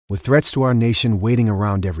With threats to our nation waiting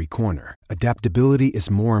around every corner, adaptability is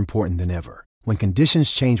more important than ever. When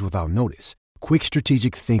conditions change without notice, quick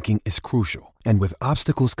strategic thinking is crucial. And with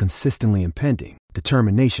obstacles consistently impending,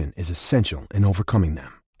 determination is essential in overcoming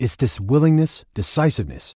them. It's this willingness,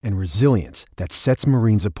 decisiveness, and resilience that sets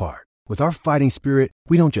Marines apart. With our fighting spirit,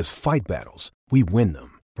 we don't just fight battles, we win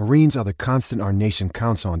them. Marines are the constant our nation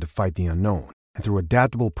counts on to fight the unknown. And through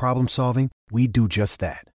adaptable problem solving, we do just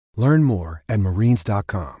that. Learn more at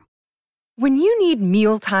marines.com. When you need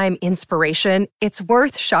mealtime inspiration, it's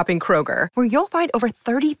worth shopping Kroger, where you'll find over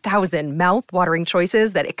 30,000 mouth-watering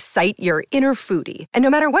choices that excite your inner foodie. And no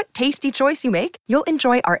matter what tasty choice you make, you'll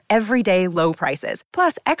enjoy our everyday low prices,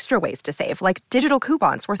 plus extra ways to save, like digital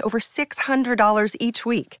coupons worth over $600 each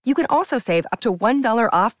week. You can also save up to $1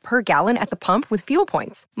 off per gallon at the pump with fuel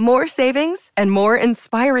points. More savings and more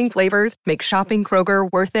inspiring flavors make shopping Kroger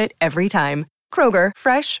worth it every time. Kroger,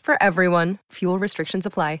 fresh for everyone. Fuel restrictions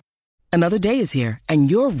apply. Another day is here,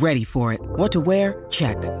 and you're ready for it. What to wear?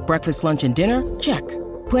 Check. Breakfast, lunch, and dinner? Check.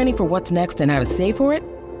 Planning for what's next and how to save for it?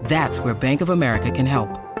 That's where Bank of America can help.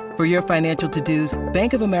 For your financial to-dos,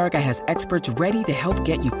 Bank of America has experts ready to help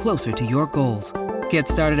get you closer to your goals. Get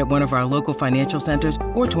started at one of our local financial centers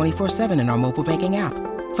or 24/7 in our mobile banking app.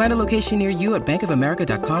 Find a location near you at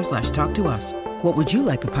bankofamerica.com/talktous. What would you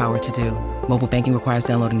like the power to do? Mobile banking requires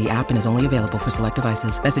downloading the app and is only available for select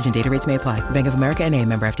devices. Message and data rates may apply. Bank of America N.A.,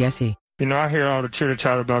 member FDIC. You know, I hear all the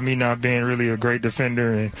chitter-chatter about me not being really a great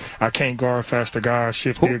defender, and I can't guard faster guys,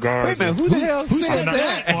 shifty guards. Wait a minute, who the hell said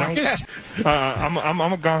that? I'm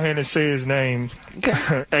going to go ahead and say his name.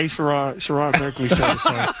 Sherrod Berkeley said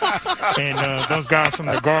so. And those guys from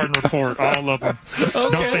the Garden Report, all of them,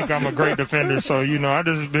 don't think I'm a great defender. So, you know, I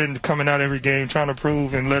just been coming out every game trying to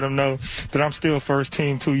prove and let them know that I'm still first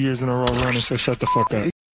team 2 years in a row running, so shut the fuck up.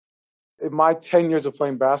 In my 10 years of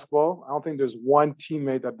playing basketball, I don't think there's one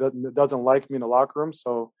teammate that doesn't like me in the locker room.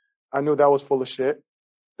 So I knew that was full of shit.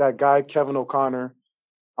 That guy, Kevin O'Connor,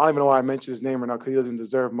 I don't even know why I mentioned his name or not because he doesn't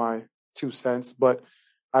deserve my 2 cents. But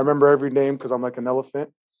I remember every name because I'm like an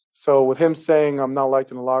elephant. So with him saying I'm not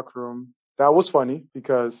liked in the locker room, that was funny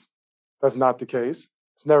because that's not the case.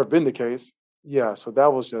 It's never been the case. Yeah, so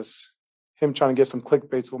that was just him trying to get some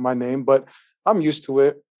clickbaits with my name. But I'm used to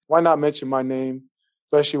it. Why not mention my name?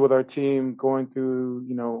 Especially with our team going through,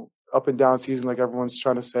 you know, up and down season like everyone's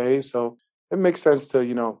trying to say. So it makes sense to,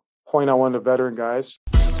 you know, point out one of the veteran guys.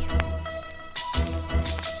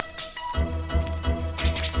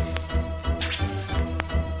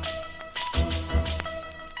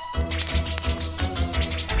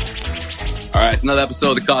 All right, another episode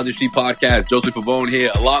of the Cosby Street Podcast. Joseph Pavone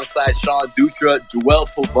here alongside Sean Dutra, Joel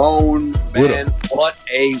Pavone. Man, what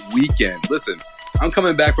a weekend. Listen, I'm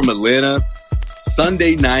coming back from Atlanta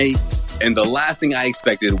Sunday night, and the last thing I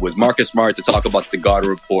expected was Marcus Smart to talk about the Garden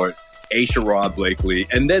Report, Sherrod Blakely,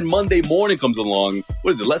 and then Monday morning comes along.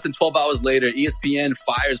 What is it? Less than 12 hours later, ESPN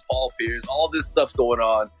fires Paul Pierce. All this stuff's going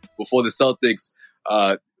on before the Celtics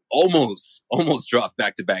almost dropped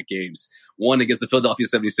back-to-back games. One against the Philadelphia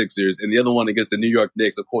 76ers and the other one against the New York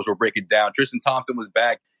Knicks. Of course, we'll break it down. Tristan Thompson was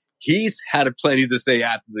back. He's had plenty to say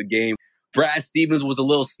after the game. Brad Stevens was a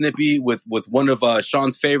little snippy with one of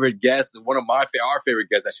Sean's favorite guests, one of our favorite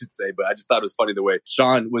guests, I should say. But I just thought it was funny the way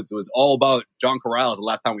Sean was all about John Corrales the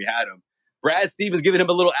last time we had him. Brad Stevens giving him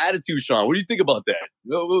a little attitude, Sean. What do you think about that?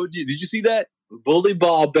 Did you see that? Bully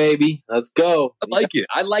ball, baby. Let's go. I like it.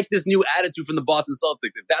 I like this new attitude from the Boston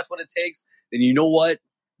Celtics. If that's what it takes, then you know what?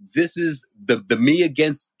 This is the me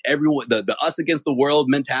against everyone, the us against the world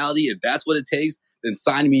mentality. If that's what it takes, then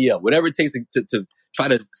sign me up. Whatever it takes to try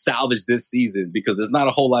to salvage this season, because there's not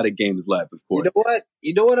a whole lot of games left, of course.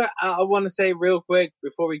 You know what I want to say real quick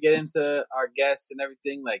before we get into our guests and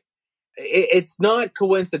everything? Like, it's not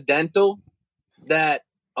coincidental that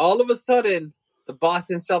all of a sudden the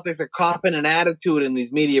Boston Celtics are copping an attitude in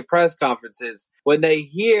these media press conferences when they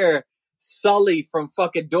hear Sully from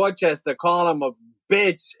fucking Dorchester call him a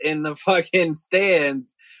bitch in the fucking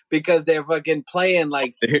stands because they're fucking playing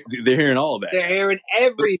like... They're hearing all that. They're hearing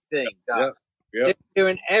everything, dog. Yep. They're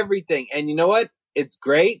hearing everything. And you know what? It's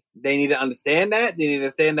great. They need to understand that. They need to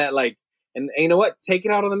understand that, like, and you know what? Take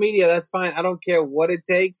it out on the media. That's fine. I don't care what it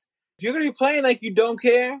takes. If you're going to be playing like you don't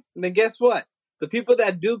care, then guess what? The people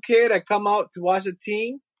that do care, that come out to watch a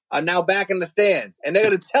team, are now back in the stands. And they're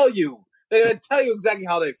going to tell you. They're going to tell you exactly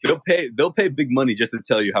how they feel. They'll pay big money just to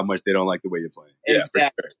tell you how much they don't like the way you're playing. Exactly. Yeah,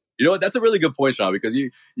 for sure. You know what? That's a really good point, Sean, because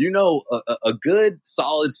you know a good,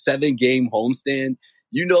 solid 7-game homestand,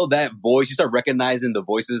 you know that voice. You start recognizing the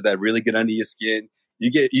voices that really get under your skin.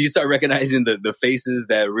 You start recognizing the faces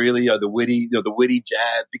that really are the witty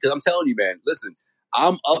jab. Because I'm telling you, man, listen,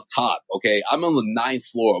 I'm up top, okay? I'm on the 9th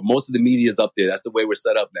floor. Most of the media is up there. That's the way we're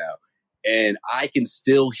set up now. And I can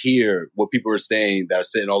still hear what people are saying that are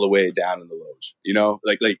sitting all the way down in the loge. You know?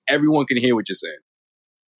 Like everyone can hear what you're saying.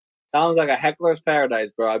 Sounds like a heckler's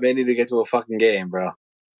paradise, bro. I may need to get to a fucking game, bro.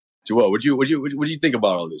 Joel, what do you think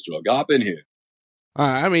about all this, Joel? Hop in here.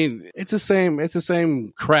 I mean, it's the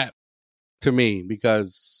same crap to me,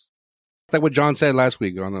 because it's like what John said last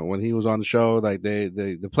week when he was on the show. Like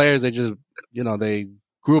the players, they just, they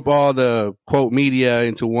group all the quote media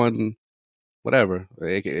into one, whatever.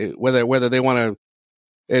 Whether they want to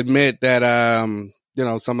admit that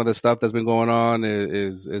some of the stuff that's been going on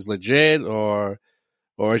is legit, or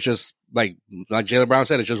it's just like Jaylen Brown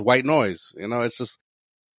said, it's just white noise. It's just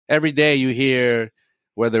every day you hear,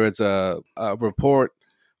 whether it's a report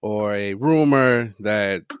or a rumor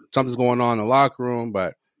that something's going on in the locker room,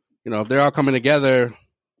 but if they're all coming together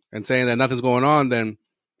and saying that nothing's going on, then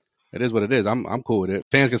it is what it is. I'm cool with it.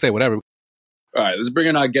 Fans can say whatever. All right, let's bring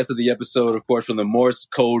in our guest of the episode, of course, from the Morse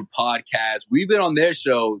Code podcast. We've been on their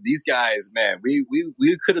show. These guys, man, we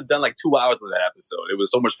could have done like 2 hours of that episode. It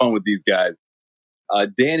was so much fun with these guys.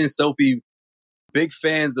 Dan and Sophie, big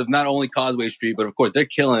fans of not only Causeway Street, but of course they're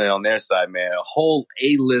killing it on their side, man. A whole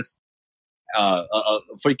A-list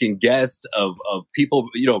freaking guest of people,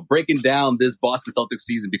 breaking down this Boston Celtics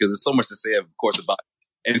season, because there's so much to say, of course, about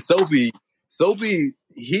it. And Sophie,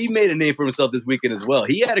 he made a name for himself this weekend as well.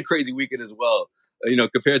 He had a crazy weekend as well,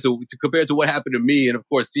 compared to what happened to me, and of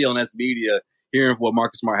course CLNS Media, hearing what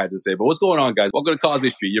Marcus Smart had to say. But what's going on, guys? Welcome to Causeway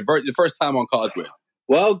Street. Your first time on Causeway.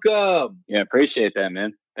 Welcome. Yeah, appreciate that,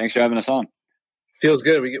 man. Thanks for having us on. Feels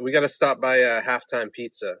good. We got to stop by Halftime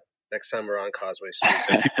Pizza next time we're on Causeway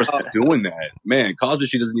Street. People stop doing that, man. Causeway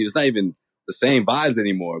Street it's not even the same vibes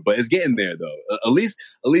anymore, but it's getting there though. At least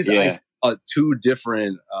yeah. I saw two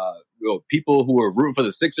different people who are rooting for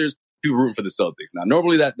the Sixers, people rooting for the Celtics. Now,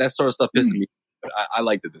 normally that sort of stuff pisses me, but I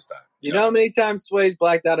liked it this time. You know how many times Sway's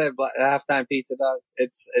blacked out at Halftime Pizza, dog?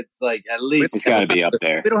 It's like at least it's got to be up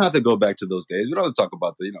there. We don't have to go back to those days. We don't have to talk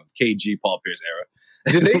about the KG Paul Pierce era.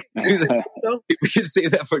 Did they? We can say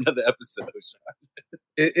that for another episode.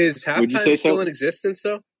 Is Halftime still in existence,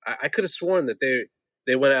 though? I could have sworn that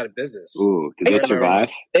they went out of business. Ooh, did they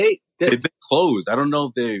survive? They've been closed. I don't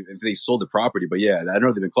know if they sold the property, but yeah, I don't know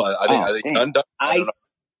if they've been closed. Are they done?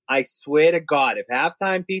 I swear to God, if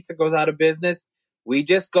Halftime Pizza goes out of business, we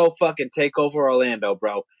just go fucking take over Orlando,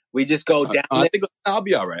 bro. We just go down. I think I'll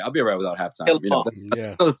be all right. I'll be all right without Halftime.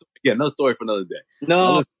 Another story for another day.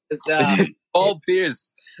 No. Paul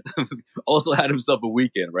Pierce also had himself a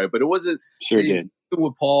weekend, right? But it wasn't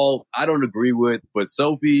with Paul. I don't agree with, but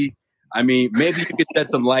Sophie, I mean, maybe you could shed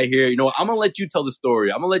some light here. I'm going to let you tell the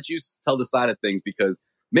story. I'm going to let you tell the side of things, because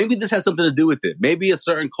maybe this has something to do with it. Maybe a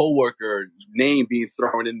certain coworker name being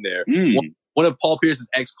thrown in there. One of Paul Pierce's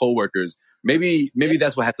ex-coworkers. Maybe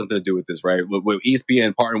that's what had something to do with this, right? With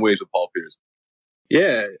ESPN parting ways with Paul Pierce.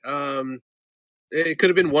 Yeah. It could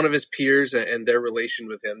have been one of his peers and their relation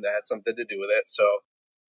with him that had something to do with it. So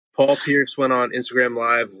Paul Pierce went on Instagram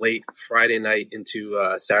Live late Friday night into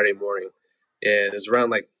Saturday morning, and it was around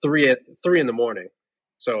like 3 in the morning.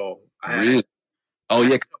 So LA,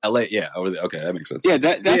 yeah. Okay, that makes sense. Yeah,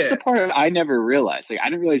 that's the part I never realized. Like, I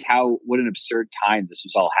didn't realize what an absurd time this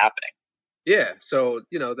was all happening. Yeah, so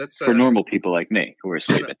that's for normal people like me who are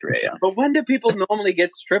asleep at 3 a.m. But when do people normally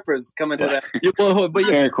get strippers coming to that?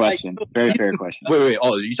 Fair question. Very fair question. Wait.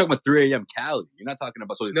 Oh, you're talking about 3 a.m. Cali. You're not talking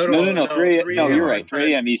about No. 3 No, you're right.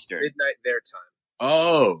 3 a.m. Eastern. Midnight their time.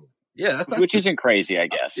 Oh, yeah, that's not which isn't crazy, I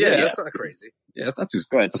guess. Yeah, that's not crazy. Yeah, that's not too.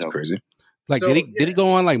 Go ahead, crazy. Like, did he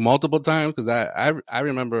go on like multiple times? Because I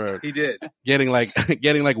remember he did getting like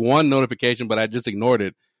one notification, but I just ignored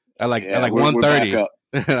it at like 1:30.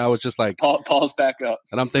 And I was just like, Paul's back up.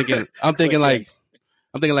 And I'm thinking like,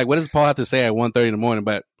 what does Paul have to say at 1:30 in the morning?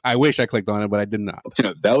 But I wish I clicked on it, but I did not.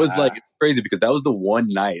 That was like crazy, because that was the one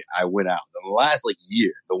night I went out. The last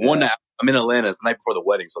year, one night I'm in Atlanta, it's the night before the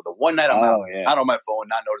wedding. So the one night I'm out, not on my phone,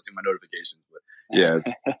 not noticing my notifications. But yeah.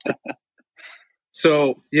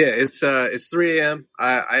 So it's 3 a.m.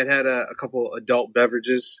 I had a couple adult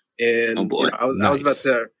beverages, and I was about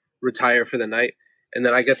to retire for the night. And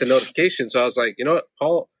then I get the notification. So I was like, you know what?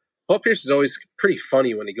 Paul Pierce is always pretty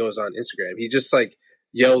funny when he goes on Instagram. He just like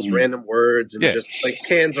yells random words and just like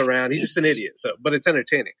cans around. He's just an idiot. So, but it's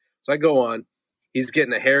entertaining. So I go on. He's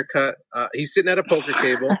getting a haircut. He's sitting at a poker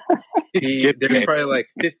table. There's probably like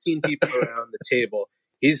 15 people around the table.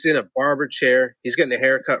 He's in a barber chair. He's getting a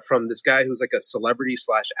haircut from this guy who's like a celebrity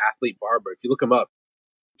 / athlete barber. If you look him up,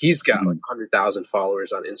 he's got like 100,000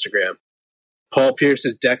 followers on Instagram. Paul Pierce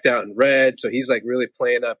is decked out in red, so he's like really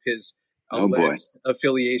playing up his alleged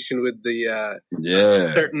affiliation with the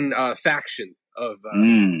certain faction of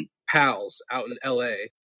pals out in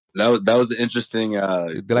L.A. That was an interesting.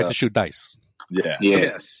 They like to shoot dice. Yeah.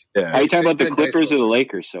 Yes. Are you talking about the Clippers or the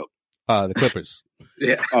Lakers? So the Clippers.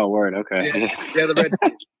 Yeah. Oh, word. Okay. Yeah, the Red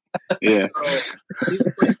team. Yeah.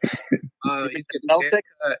 So,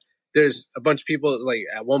 there's a bunch of people. Like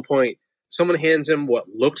at one point, someone hands him what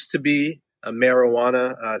looks to be a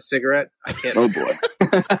marijuana cigarette. I can't. Oh boy.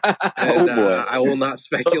 And, I will not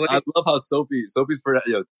speculate. I love how Sophie's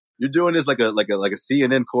you're doing this like a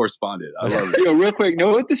CNN correspondent. I love it. Yo, real quick, know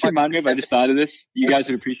what this reminded me of? I just thought of this. You guys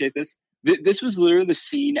would appreciate this. This was literally the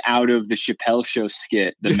scene out of the Chappelle Show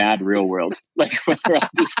skit, The Mad Real World. Like when we're all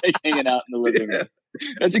just like hanging out in the living room.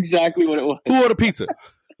 That's exactly what it was. Who ordered pizza?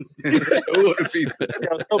 Who ordered pizza?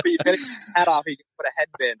 Sophie, you better get your hat off. You can put a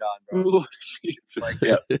headband on, bro. Like,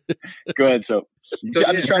 yeah. Go ahead, so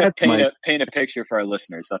I'm just trying to paint a picture for our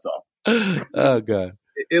listeners. That's all. Oh god.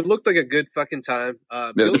 It looked like a good fucking time.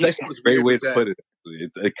 That's actually a great way to put it.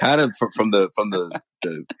 It kind of from the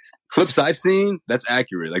clips I've seen, that's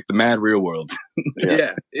accurate. Like the Mad Real World.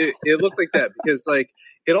 Yeah, it looked like that because like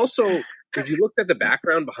it also, if you looked at the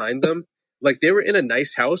background behind them, like they were in a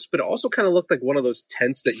nice house, but it also kind of looked like one of those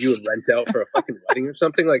tents that you would rent out for a fucking wedding or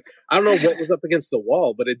something. Like I don't know what was up against the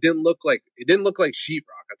wall, but it didn't look like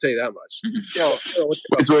sheetrock. I'll tell you that much.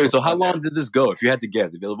 So how long did this go? If you had to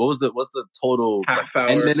guess, what's the total? Half hour,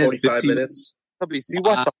 10 minutes, 45 minutes. You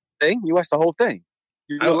watched the whole thing. You watched the whole thing.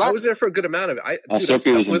 I was there for a good amount of it. I stuck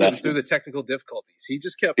with him through the technical difficulties. He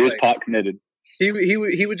just kept. He was pot committed. He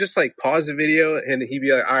would just like pause the video and he'd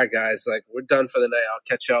be like, "All right, guys, like we're done for the night. I'll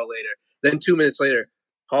catch y'all later." Then 2 minutes later,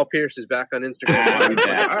 Paul Pierce is back on Instagram.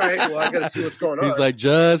 All right, well, I got to see what's going on. He's like,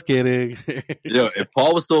 just kidding. If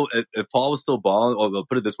Paul was still balling, or I'll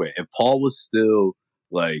put it this way, if Paul was still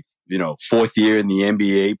like, fourth year in the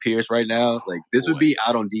NBA, Pierce right now, like this would be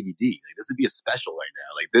out on DVD. Like this would be a special right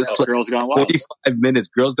now. Like this, Girls Gone Wild. 45 minutes,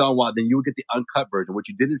 Girls Gone Wild. Then you would get the uncut version, which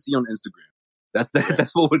you didn't see on Instagram.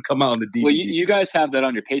 That's what would come out on the DVD. Well, you guys have that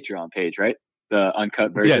on your Patreon page, right? The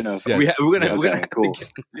uncut version of yes. We're gonna cool.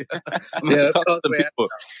 That's people.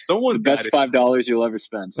 Someone's the best $5 you'll ever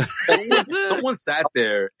spend. Someone sat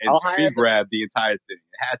there and screen grabbed the entire thing. It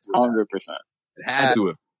had to. 100%. It had to.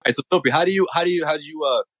 All right, so Sophie, how do you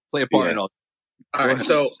play a part in all? All right,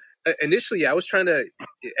 so initially, I was trying to.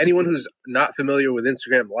 Anyone who's not familiar with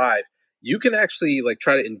Instagram Live, you can actually like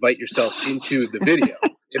try to invite yourself into the video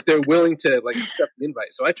if they're willing to like accept an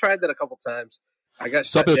invite. So I tried that a couple times. I got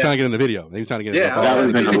some people trying to get in the video. They were trying to get. Yeah, that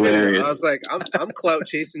would have been hilarious. I was like, I'm clout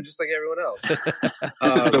chasing just like everyone else.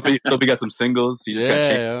 Sophie got some singles. You just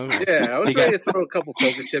I was ready to throw a couple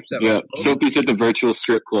poker chips at my Sophie's at the virtual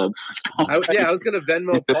strip club. I was going to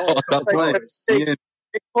Venmo Paul.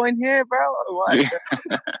 Bitcoin here, bro. What?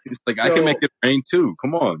 He's like, I can make it rain too.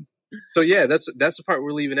 Come on. So yeah, that's the part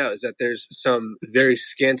we're leaving out is that there's some very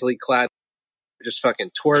scantily clad. Just fucking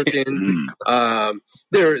twerking.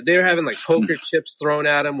 They're having like poker chips thrown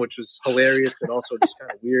at him, which was hilarious, but also just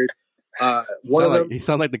kind of weird. One of them, he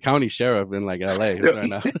sounds like the county sheriff in like LA right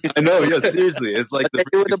now. I know, seriously, it's like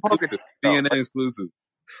the poker CNN exclusive.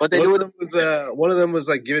 What they do with them was one of them was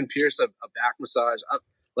like giving Pierce a back massage.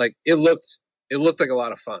 Like it looked like a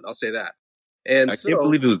lot of fun. I'll say that. And I can't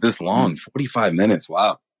believe it was this long, 45 minutes.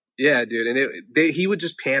 Wow. Yeah, dude, and he would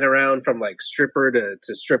just pan around from like stripper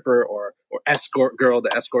to stripper or escort girl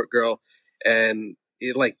to escort girl, and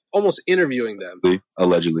like almost interviewing them.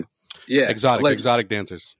 Allegedly, yeah, exotic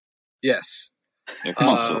dancers. Yes,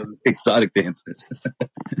 exotic dancers.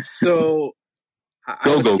 So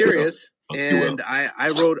I was curious, and I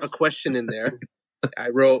wrote a question in there. I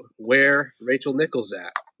wrote, "Where Rachel Nichols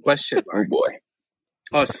at?" Question mark. Oh boy,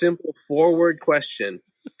 a simple forward question.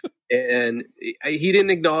 And he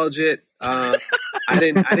didn't acknowledge it. I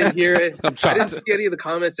didn't hear it. I didn't see any of the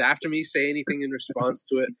comments after me say anything in response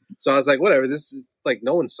to it. So I was like, whatever. This is like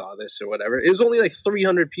no one saw this or whatever. It was only like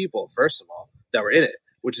 300 people, first of all, that were in it,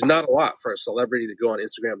 which is not a lot for a celebrity to go on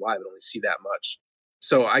Instagram Live and only see that much.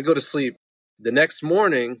 So I go to sleep. The next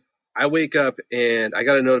morning, I wake up and I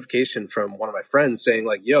got a notification from one of my friends saying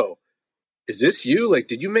like, "Yo, is this you? Like,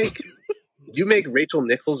 did you make?" You make Rachel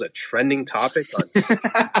Nichols a trending topic on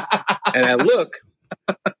and I look,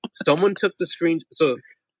 someone took the screen. So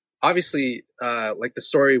obviously, like the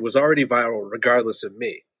story was already viral regardless of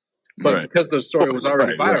me. But because the story was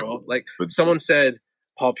already viral, like someone said,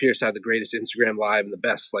 Paul Pierce had the greatest Instagram Live and the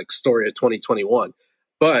best like story of 2021.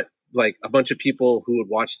 But like a bunch of people who had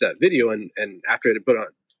watched that video and after it had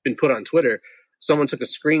been put on Twitter, someone took a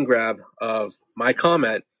screen grab of my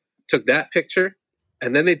comment, took that picture,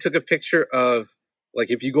 and then they took a picture of Like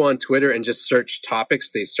if you go on Twitter and just search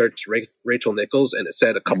topics, they searched Rachel Nichols and it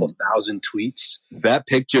said a couple thousand tweets. That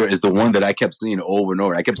picture is the one that I kept seeing over and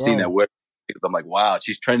over. I kept seeing that word because I'm like, wow,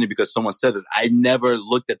 she's trending because someone said it. I never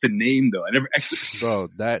looked at the name though. I never actually,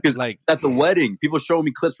 that like at the wedding, people showing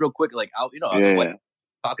me clips real quick, like out,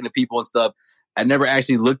 talking to people and stuff. I never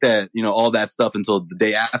actually looked at all that stuff until the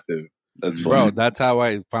day after. That's funny. Bro, that's how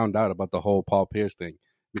I found out about the whole Paul Pierce thing.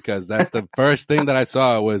 Because that's the first thing that I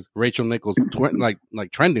saw was Rachel Nichols like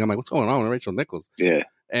trending. I'm like, what's going on with Rachel Nichols? Yeah.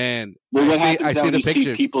 And I see the picture.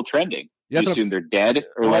 See people trending. You assume they're dead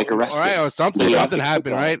or like arrested. Right, or something. Something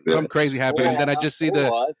happened, right? Yeah. Some crazy happened. And then I just see the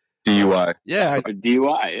DUI. Yeah.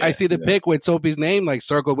 DUI. Yeah. I see the pic with Soapy's name like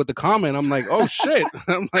circled with the comment. I'm like, oh shit.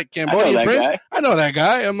 I'm like, Cambodian Prince? I know that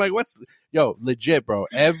guy. I'm like, legit, bro.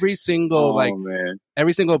 Every single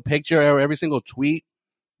every single picture or every single tweet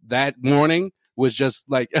that morning was just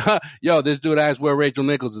like, yo, this dude asked where Rachel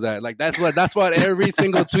Nichols is at. Like that's what every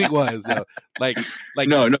single tweet was. Yo. Like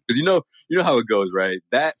no, because you know how it goes, right?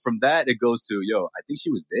 From that it goes to, yo, I think she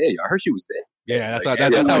was there. I heard she was there. Yeah, that's how it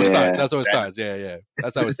starts. That's how it starts. Yeah.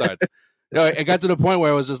 That's how it starts. It got to the point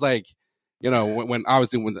where it was just like, when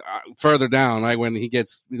obviously further down, right, when he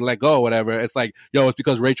gets let go or whatever, it's like, yo, it's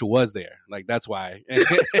because Rachel was there. Like that's why.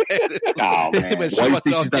 Oh man, but she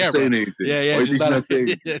wasn't on camera. Yeah. She's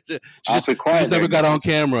never got on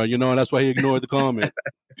camera, and that's why he ignored the comment.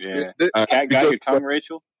 Yeah, cat got your tongue,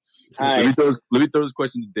 Rachel. Let me throw this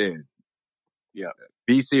question to Dan. Yeah,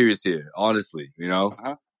 be serious here, honestly.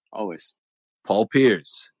 Always. Paul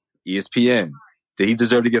Pierce, ESPN. Did he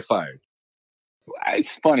deserve to get fired?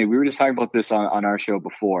 It's funny. We were just talking about this on our show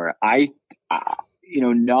before.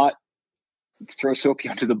 Not throw Soapy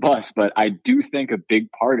under the bus, but I do think a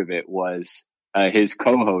big part of it was his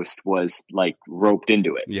co-host was like roped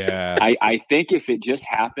into it. Yeah. I think if it just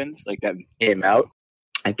happened like that came out,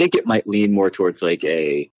 I think it might lean more towards like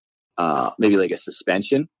maybe like a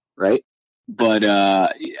suspension, right? But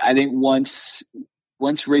I think once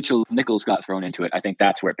Rachel Nichols got thrown into it, I think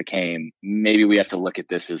that's where it became, maybe we have to look at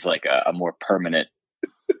this as like a more permanent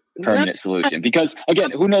solution. Because again,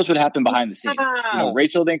 who knows what happened behind the scenes?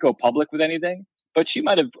 Rachel didn't go public with anything, but she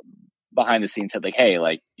might have behind the scenes said like, hey,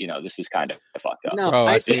 like, this is kind of fucked up. No,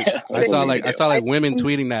 I saw like women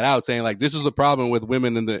tweeting that out saying like, this is a problem with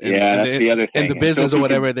women in the business or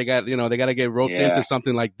whatever. They got, they got to get roped into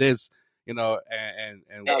something like this. And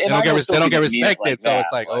they don't get respected. So it's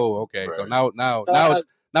like, oh, okay. Right. So now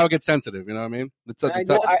it gets sensitive. You know what I mean?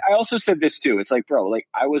 I also said this too. It's like, bro, like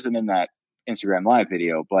I wasn't in that Instagram live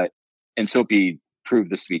video, and Soapy proved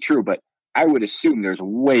this to be true, but I would assume there's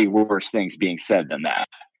way worse things being said than that.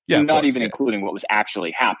 Yeah, not even including what was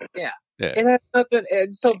actually happening. Yeah. And that's nothing.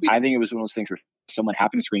 And Soapy, I think it was one of those things where someone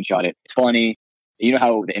happened to screenshot it. It's funny. You know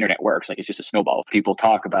how the internet works. Like it's just a snowball. People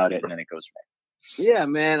talk about it and then it goes from there. Yeah,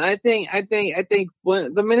 man. I think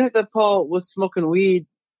when the minute that Paul was smoking weed,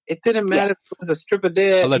 it didn't matter if it was a stripper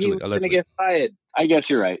there. He was going to get fired. I guess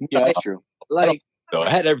you're right. Yeah, that's true. Like, no, it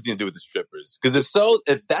had everything to do with the strippers. Because if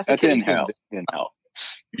that's the case, didn't help.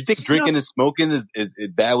 You think drinking and smoking is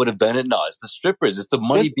that would have done it? No, it's the strippers. It's the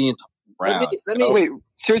money being around. Wait,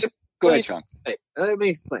 seriously. Go ahead, Sean. Let me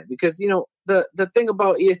explain. Because the thing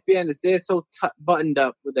about ESPN is they're so buttoned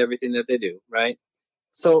up with everything that they do, right?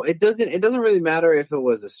 So it doesn't really matter if it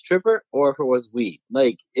was a stripper or if it was weed.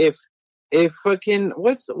 Like if fucking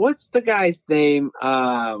what's the guy's name?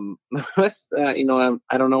 I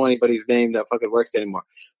don't know anybody's name that fucking works anymore.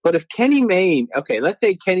 But if Kenny Mayne, okay, let's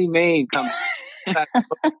say Kenny Mayne comes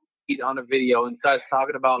on a video and starts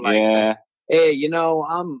talking about like, hey,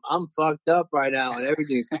 I'm fucked up right now and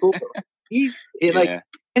everything's cool.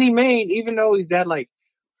 Kenny Mayne, even though he's had like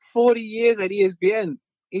 40 years at ESPN.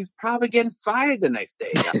 He's probably getting fired the next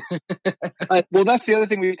day. Well, that's the other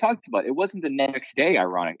thing we talked about. It wasn't the next day,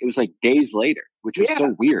 ironic. It was like days later, which was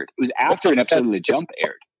so weird. It was after an episode of The Jump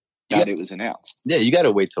aired that it was announced. Yeah, you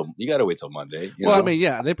gotta wait till Monday. I mean,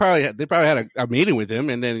 yeah, they probably had a meeting with him,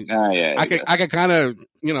 and then I could kind of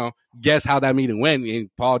guess how that meeting went. And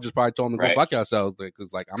Paul just probably told him to go fuck yourselves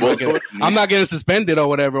because like I'm not getting suspended or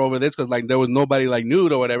whatever over this because like there was nobody like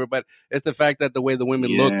nude or whatever. But it's the fact that the way the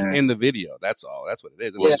women looked in the video. That's all. That's what it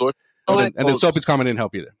is. And then Soapy's comment didn't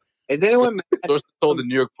help either. Is anyone told the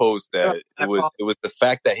New York Post that it was the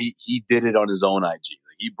fact that he did it on his own IG.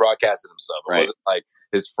 Like he broadcasted himself. It wasn't like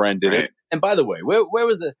his friend did it. And by the way, where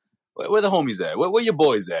the homies at? Where your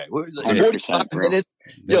boys at? 45 minutes?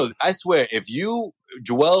 Yo, I swear, if you,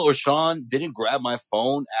 Joel or Sean, didn't grab my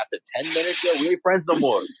phone after 10 minutes, yo, we ain't friends no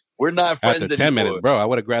more. We're not friends after 10 minutes, bro. I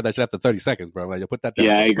would have grabbed that shit after 30 seconds, bro. Like, put that down.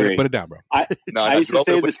 Yeah, I agree. Put it down, bro. I used to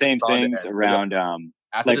say the same things around,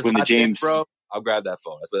 like when the James... Bro, I'll grab that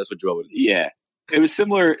phone. That's what Joel would say. Yeah. It was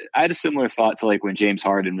similar. I had a similar thought to like when James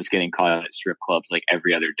Harden was getting caught out at strip clubs like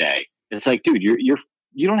every other day. It's like, dude,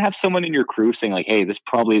 you don't have someone in your crew saying like, hey, this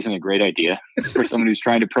probably isn't a great idea for someone who's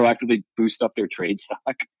trying to proactively boost up their trade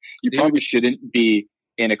stock. You probably shouldn't be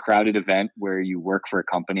in a crowded event where you work for a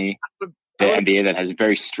company, the NBA, that has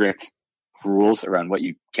very strict rules around what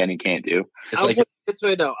you can and can't do. I'll put it this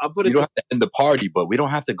way, though. You don't have to end the party, but we don't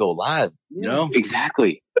have to go live. You know?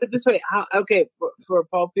 Exactly. Put it this way. For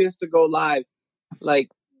Paul Pierce to go live, like,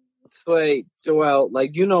 Sway, Joel,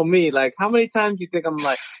 like, you know me, like, how many times do you think I'm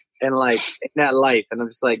like, in that life, and I'm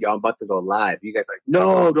just like, yo, I'm about to go live. You guys like,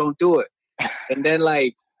 no, don't do it. And then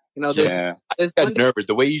like, you know, I got nervous.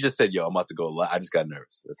 The way you just said, yo, I'm about to go live, I just got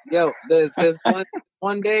nervous. There's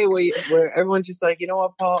one day where everyone's just like, you know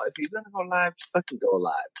what, Paul, if you're gonna go live, just fucking go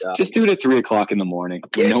live, dog. Just do it at 3:00 in the morning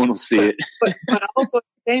when no one will see it. But also at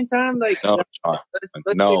the same time, like, don't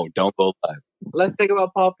go live. Let's think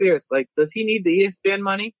about Paul Pierce. Like, does he need the ESPN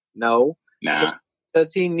money? No. Nah.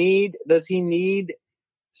 Does he need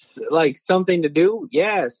like something to do?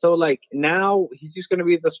 Yeah. So like now he's just going to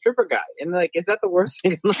be the stripper guy, and like, is that the worst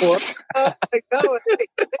thing in the world? Like, no.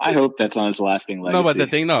 I hope that's on his lasting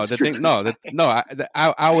legacy. No, but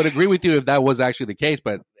I would agree with you if that was actually the case,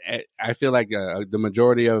 but I feel like the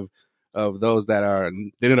majority of those that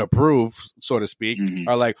didn't approve, so to speak,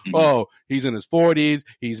 are like, oh, he's in his 40s,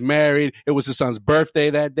 he's married, it was his son's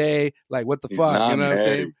birthday that day, like, what the fuck, you know what I'm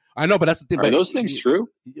saying? I know, but that's the thing. Are those things true?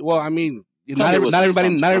 Well, I mean, not everybody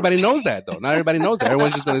knows that, though. Not everybody knows that.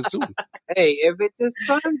 Everyone's just going to assume. Hey, if it's his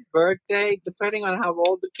son's birthday, depending on how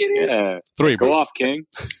old the kid is, 3. Go off, King.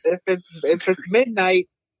 If it's midnight,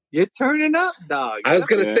 you're turning up, dog. I was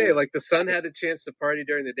gonna say, like, the son had a chance to party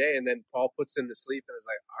during the day, and then Paul puts him to sleep, and is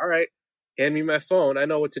like, all right, hand me my phone. I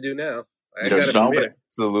know what to do now. Sean would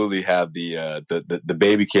absolutely have the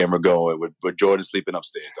baby camera going with Jordan sleeping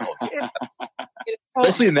upstairs the whole time.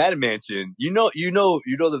 Especially in that mansion, you know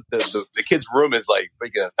the kid's room is like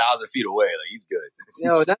freaking 1,000 feet away. Like, he's good.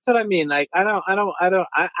 No, that's what I mean. Like,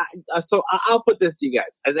 so I'll put this to you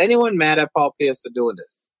guys. Is anyone mad at Paul Pierce for doing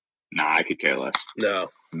this? Nah, I could care less. No,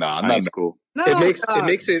 I'm not cool. No, it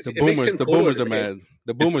makes it. The boomers are mad.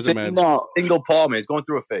 The boomers are mad. No, single Paul, man. He's going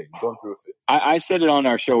through a phase. I said it on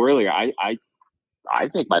our show earlier. I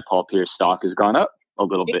think my Paul Pierce stock has gone up a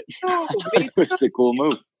little bit. It's a cool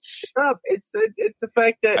move. It's the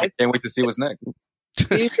fact that I can't wait to see what's next.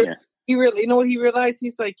 He really, you know what he realized?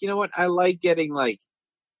 He's like, you know what? I like getting like,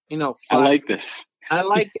 you know, I like this. I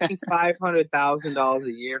like getting $500,000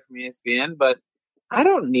 a year from ESPN, but I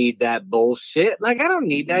don't need that bullshit. Like, I don't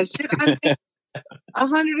need that shit. I make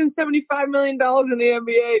 $175 million in the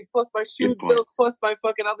NBA, plus my shoe bills, plus my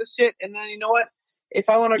fucking other shit. And then, you know what? If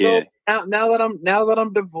I want to go now that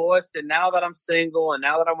I'm divorced, and now that I'm single, and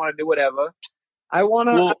now that I want to do whatever, I want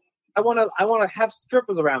to have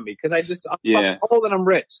strippers around me because I'm old and I'm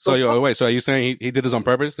rich. So are you saying he did this on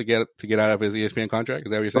purpose to get out of his ESPN contract?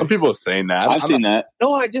 Is that what you're saying? Some people are saying that. I've seen that.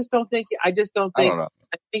 No, I just don't think. I don't know.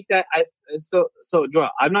 I think that So Joel,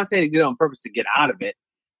 I'm not saying he did it on purpose to get out of it.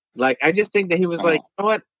 Like, I just think that he was like, you know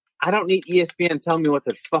what? I don't need ESPN telling me what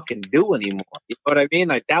to fucking do anymore. You know what I mean?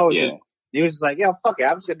 Like, that was he was just like, yeah, fuck it.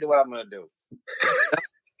 I'm just gonna do what I'm gonna do.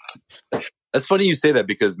 That's funny you say that,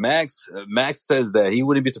 because Max says that he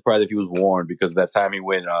wouldn't be surprised if he was warned, because that time he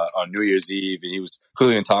went on New Year's Eve and he was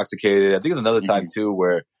clearly intoxicated. I think there's another time too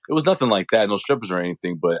where it was nothing like that, no strippers or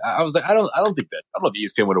anything. But I was like, I don't think that. I don't know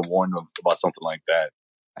if ESPN would have warned him about something like that.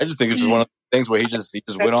 I just think it's just one of the things where he just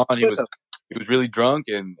went on. He was really drunk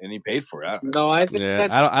and he paid for it. I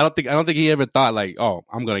don't think he ever thought like, oh,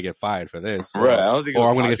 I'm gonna get fired for this, right? I don't think, or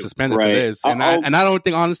I'm gonna get suspended for this. And I don't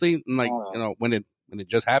think, honestly, like, you know, when it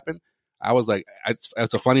just happened, I was like,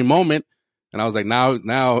 it's a funny moment, and I was like, now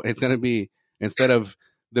it's gonna be, instead of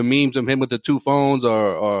the memes of him with the 2 phones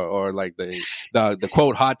or like the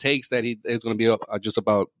quote hot takes that it's going to be just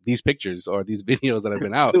about these pictures or these videos that have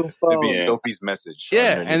been out. It'd be Sophie's message.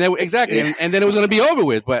 Yeah, and then and then it was going to be over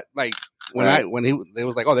with. But like when it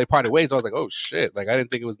was like, oh, they parted ways, I was like, oh shit, like I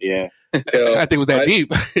didn't think it was. Yeah, I think it was that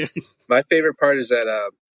deep. My favorite part is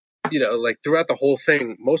that you know, like throughout the whole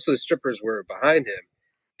thing, most of the strippers were behind him.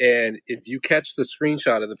 And if you catch the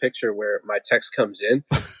screenshot of the picture where my text comes in,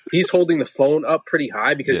 he's holding the phone up pretty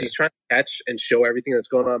high because he's trying to catch and show everything that's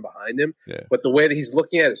going on behind him. Yeah. But the way that he's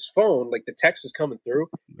looking at his phone, like the text is coming through,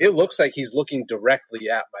 it looks like he's looking directly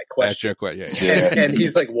at my question. That's your question, And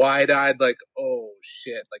he's like wide-eyed, like, oh,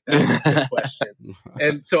 shit, like that's a good question.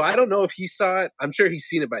 And so I don't know if he saw it. I'm sure he's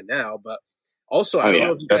seen it by now. But also, I don't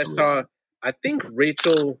know if you guys saw, I think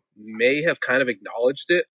Rachel may have kind of acknowledged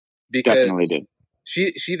it. Because definitely did.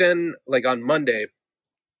 She then, like on Monday,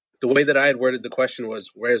 the way that I had worded the question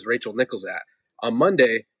was, where's Rachel Nichols at? on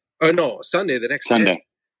Sunday, the next Sunday.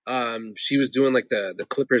 day, she was doing like the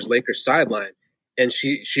Clippers-Lakers sideline, and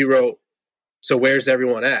she wrote, "So where's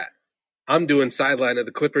everyone at?" I'm doing sideline of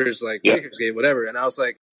the Clippers, like Lakers game, whatever. And I was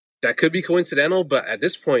like, that could be coincidental, but at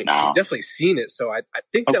this point, she's definitely seen it. So I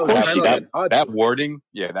think that was kind of like an odd that wording.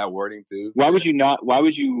 Yeah, that wording too. How could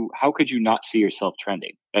you not see yourself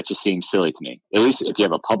trending? That just seems silly to me. At least if you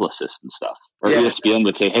have a publicist and stuff. Or ESPN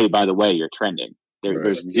would say, hey, by the way, you're trending.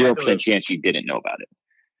 There's 0% chance she didn't know about it.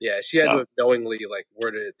 Yeah, she had to have knowingly like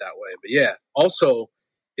worded it that way. But yeah, also,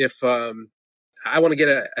 if I want to get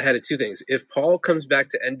ahead of two things. If Paul comes back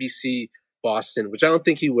to NBC Boston, which I don't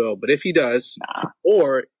think he will, but if he does,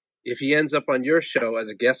 or if he ends up on your show as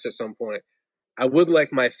a guest at some point, I would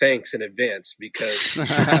like my thanks in advance because.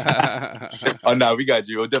 Oh no, we got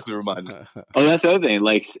you. We'll definitely remind you. Oh, that's the other thing.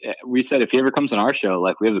 Like we said, if he ever comes on our show,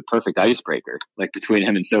 like we have the perfect icebreaker, like between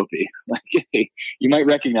him and Sophie. Like, hey, you might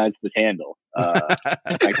recognize this handle.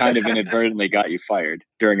 I kind of inadvertently got you fired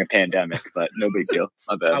during a pandemic, but no big deal.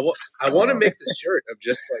 My bad. I want to make the shirt of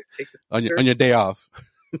just like take the on your day off.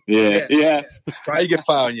 Yeah. Try to get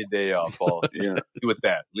fired on your day off, Paul. Yeah, leave with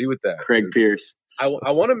that. Craig Pierce. I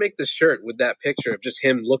want to make the shirt with that picture of just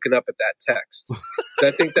him looking up at that text.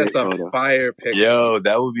 I think that's a fire picture. Yo,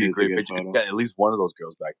 that would be a great picture. You got at least one of those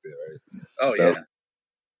girls back there, right? Oh yeah.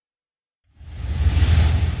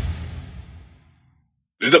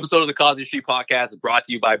 This episode of the Cosby Street Podcast is brought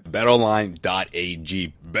to you by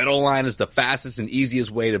BetOnline.ag. BetOnline is the fastest and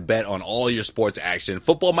easiest way to bet on all your sports action.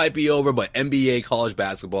 Football might be over, but NBA, college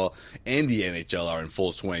basketball, and the NHL are in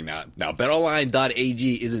full swing now. Now,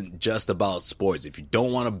 BetOnline.ag isn't just about sports. If you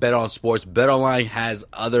don't want to bet on sports, BetOnline has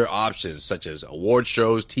other options such as award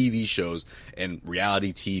shows, TV shows, and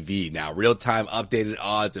reality TV. Now, real-time updated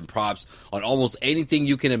odds and props on almost anything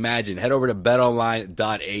you can imagine. Head over to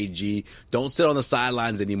BetOnline.ag. Don't sit on the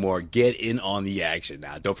sidelines anymore. Get in on the action.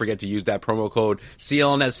 Now, don't forget to use that promo code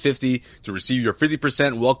CLNS50 to receive your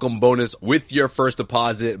 50% welcome bonus with your first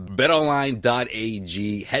deposit.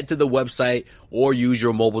 BetOnline.ag. Head to the website or use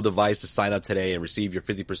your mobile device to sign up today and receive your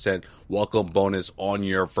 50% welcome bonus on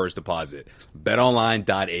your first deposit.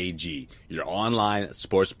 BetOnline.ag, your online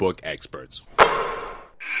sportsbook experts.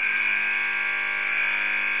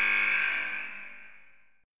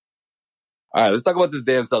 All right, let's talk about this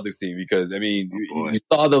damn Celtics team because, I mean, you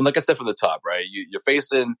saw them, like I said, from the top, right? You're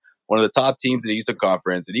facing one of the top teams in the Eastern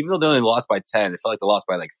Conference, and even though they only lost by 10, it felt like they lost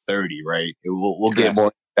by like 30, right? We'll get more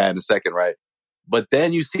into that in a second, right? But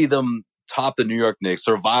then you see them top the New York Knicks,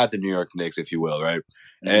 survive the New York Knicks, if you will, right?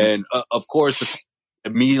 Mm-hmm. And, of course,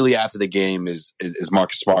 immediately after the game is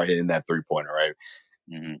Marcus Smart hitting that three-pointer, right?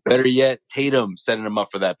 Mm-hmm. Better yet, Tatum setting them up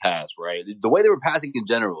for that pass, right? The way they were passing in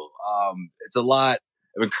general, it's a lot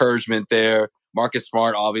of encouragement there. Marcus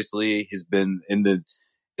Smart obviously has been in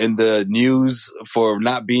the news for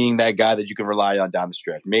not being that guy that you can rely on down the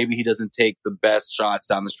stretch. Maybe he doesn't take the best shots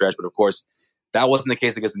down the stretch, but of course that wasn't the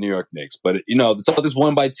case against the New York Knicks. But the Celtics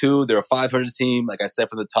won by 2. They're a 500 team. Like I said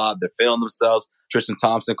from the top, they're failing themselves. Tristan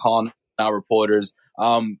Thompson calling out reporters.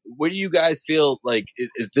 Where do you guys feel like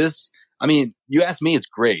is this? I mean, you asked me, it's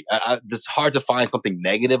great. It's hard to find something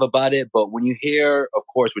negative about it, but when you hear, of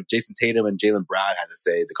course, what Jason Tatum and Jaylen Brown had to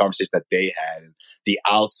say, the conversation that they had, and the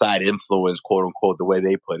outside influence, quote unquote, the way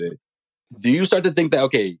they put it, do you start to think that,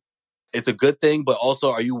 okay, it's a good thing, but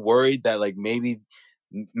also are you worried that like maybe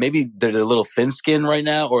they're a little thin-skinned right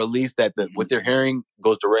now, or at least that what they're hearing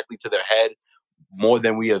goes directly to their head more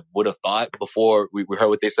than we would have thought before we heard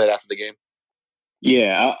what they said after the game?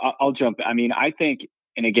 Yeah, I'll jump. I mean, I think,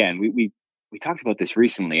 and again, we talked about this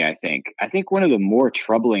recently, I think one of the more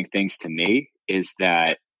troubling things to me is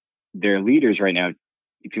that their leaders right now,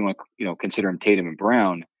 if you want to, consider them Tatum and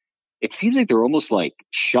Brown, it seems like they're almost like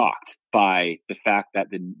shocked by the fact that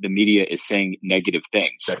the media is saying negative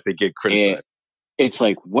things. That they get criticized. It's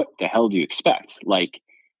like, what the hell do you expect? Like,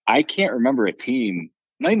 I can't remember a team,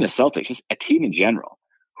 not even the Celtics, just a team in general,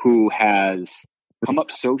 who has come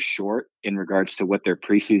up so short in regards to what their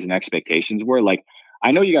preseason expectations were. Like,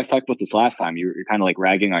 I know you guys talked about this last time. You're kind of like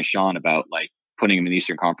ragging on Sean about like putting him in the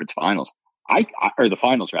Eastern Conference Finals. Or the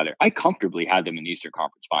finals rather. I comfortably had them in the Eastern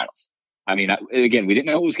Conference Finals. I mean, again, we didn't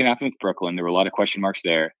know what was going to happen with Brooklyn. There were a lot of question marks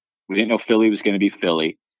there. We didn't know Philly was going to be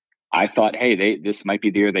Philly. I thought, hey, this might be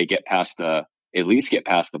the year they at least get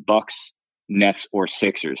past the Bucks, Nets, or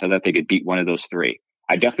Sixers, so that they could beat one of those three.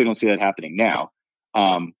 I definitely don't see that happening now.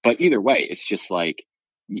 But either way, it's just like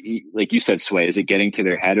you said, Sway, is it getting to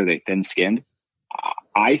their head? Are they thin-skinned?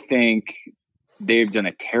 I think they've done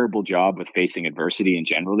a terrible job with facing adversity in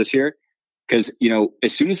general this year. Because,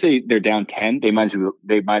 as soon as they're down 10, they might as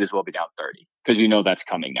well be down 30. Because that's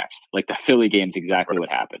coming next. Like the Philly game's exactly what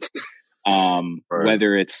happened.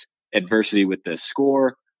 Whether it's adversity with the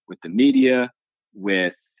score, with the media,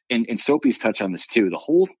 and Soapy's touched on this too. The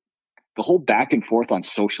whole back and forth on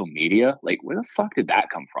social media, like where the fuck did that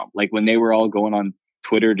come from? Like when they were all going on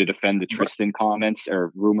Twitter to defend the Tristan comments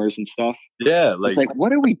or rumors and stuff. Yeah, it's like,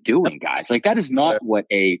 what are we doing, guys? Like that is not what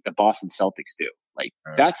the Boston Celtics do. Like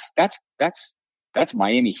that's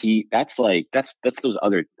Miami Heat. That's those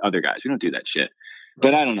other guys. We don't do that shit.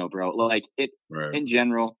 But I don't know, bro. Like in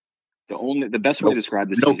general, the best way to describe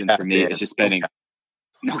this season for me is just betting.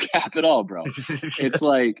 No cap at all, bro. It's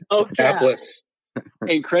like capless.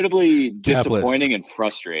 Incredibly disappointing and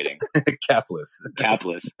frustrating. Capless.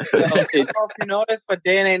 If you notice, but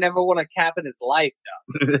Dan ain't never won a cap in his life,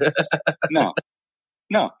 though.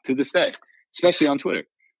 No, to this day, especially on Twitter.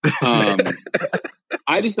 I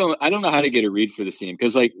don't know how to get a read for this team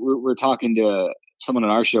because, like, we're talking to someone on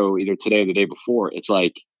our show either today or the day before. It's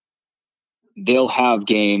like they'll have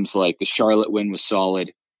games like the Charlotte win was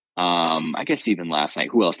solid. I guess even last night.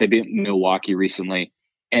 Who else? They beat Milwaukee recently.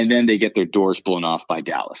 And then they get their doors blown off by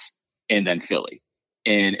Dallas and then Philly.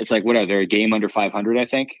 And it's like, whatever, they're a game under 500, I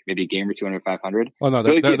think. Maybe a game or two under 500. Oh, no,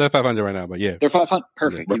 they're 500 right now, but yeah. They're 500.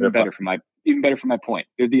 Perfect. Yeah. Even better for my point.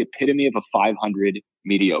 They're the epitome of a 500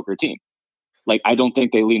 mediocre team. Like, I don't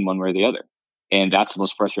think they lean one way or the other. And that's the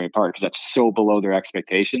most frustrating part because that's so below their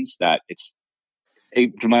expectations that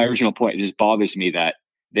to my original point, it just bothers me that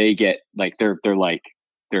they get, like, they're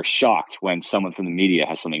shocked when someone from the media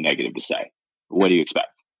has something negative to say. What do you expect?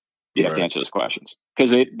 You have to answer those questions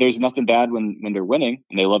because there's nothing bad when they're winning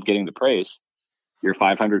and they love getting the praise. You're a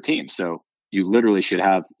 500 team, so you literally should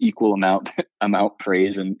have equal amount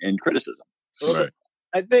praise and criticism. Right.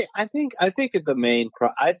 I think the main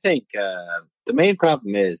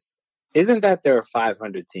problem isn't that they're a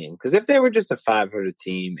 500 team, because if they were just a 500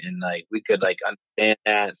 team and like we could like understand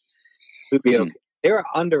that, we'd be okay. They were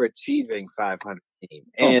underachieving 500 team.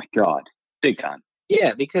 And, oh my god, big time.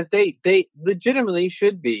 Yeah, because they legitimately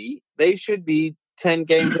should be. They should be 10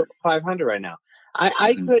 games over 500 right now.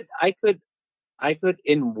 I could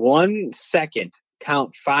in 1 second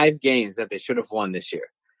count 5 games that they should have won this year.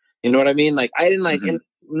 You know what I mean? Like I didn't and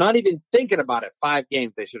not even thinking about it. 5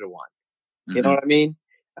 games they should have won. You know what I mean?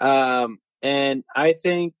 And I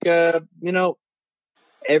think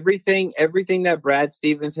everything that Brad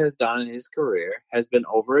Stevens has done in his career has been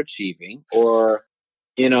overachieving, or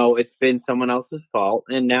it's been someone else's fault.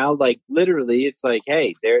 And now, like, literally, it's like,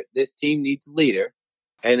 hey, this team needs a leader,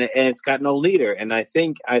 and it's got no leader. And I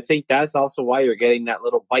think that's also why you're getting that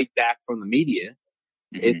little bite back from the media.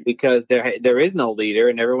 It's because there is no leader,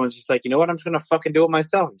 and everyone's just like, you know what? I'm just going to fucking do it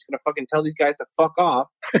myself. I'm just going to fucking tell these guys to fuck off.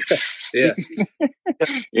 Yeah.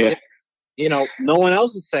 Yeah. No one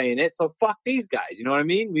else is saying it, so fuck these guys. You know what I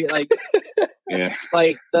mean? We like, yeah.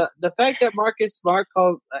 Like the fact that Marcus Smart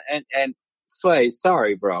calls and Sway,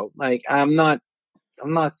 sorry, bro. Like, I'm not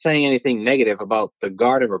saying anything negative about the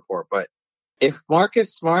Garden Report, but if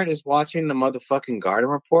Marcus Smart is watching the motherfucking Garden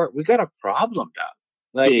Report, we got a problem, dog.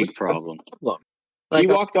 Like, big problem. Like,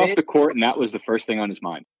 he walked off the court, and that was the first thing on his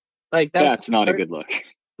mind. Like that's not a good look.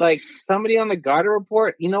 Like somebody on the Garden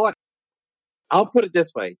Report, you know what? I'll put it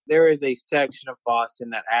this way: there is a section of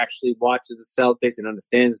Boston that actually watches the Celtics and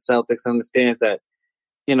understands the Celtics, understands that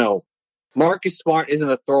Marcus Smart isn't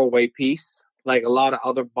a throwaway piece like a lot of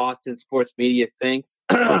other Boston sports media thinks.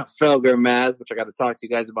 Felger and Maz, which I got to talk to you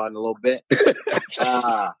guys about in a little bit.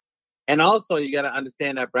 And also, you got to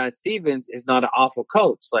understand that Brad Stevens is not an awful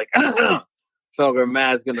coach. Like Felger and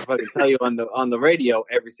Maz going to fucking tell you on the radio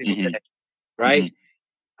every single day, right?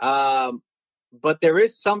 But there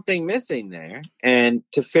is something missing there, and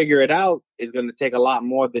to figure it out is going to take a lot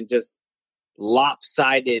more than just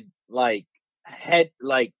lopsided, like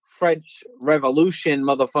French Revolution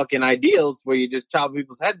motherfucking ideals where you just chop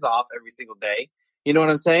people's heads off every single day. You know what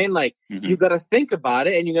I'm saying? Like you got to think about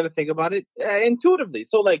it, and you got to think about it intuitively.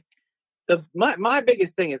 So like my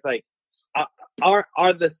biggest thing is like,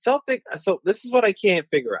 are the Celtics? So this is what I can't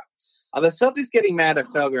figure out. Are the Celtics getting mad at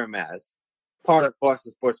Felger and Maz, part of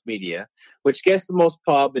Boston sports media, which gets the most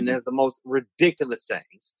pub and has the most ridiculous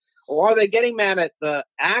sayings? Or are they getting mad at the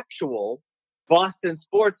actual Boston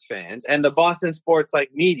sports fans and the Boston sports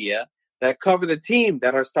like media that cover the team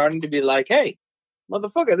that are starting to be like, hey,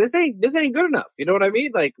 motherfucker, this ain't good enough. You know what I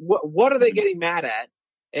mean? Like, what are they getting mad at?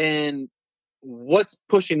 And what's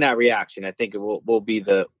pushing that reaction? I think it will be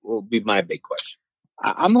my big question.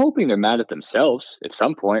 I'm hoping they're mad at themselves at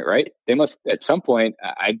some point, right? They must at some point.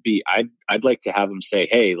 I'd like to have them say,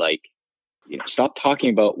 "Hey, like, stop talking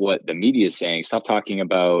about what the media is saying. Stop talking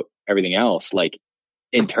about everything else. Like,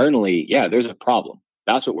 internally, yeah, there's a problem.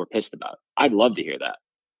 That's what we're pissed about." I'd love to hear that.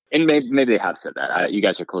 And maybe they have said that. You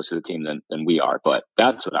guys are closer to the team than we are, but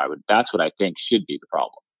that's what I think should be the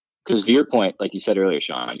problem. Because to your point, like you said earlier,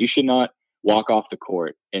 Sean, you should not walk off the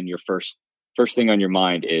court and your first thing on your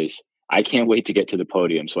mind is, I can't wait to get to the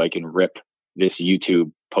podium so I can rip this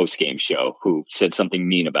YouTube post-game show who said something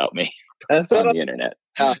mean about me on the internet.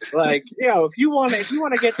 Like, if you want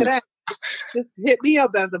to get to that, just hit me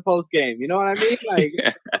up after post-game. You know what I mean? Like,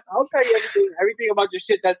 I'll tell you everything about your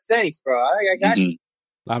shit that stinks, bro. I got you.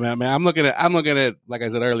 I mean, I'm looking at, like I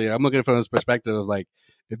said earlier, I'm looking at it from this perspective of like,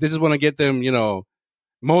 if this is going to get them,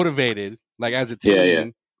 motivated, like as a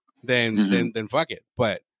team, then fuck it.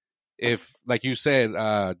 But if, like you said,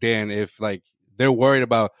 Dan, if like they're worried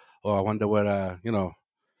about, I wonder what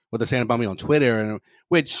what they're saying about me on Twitter, and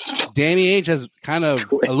which Danny H has kind of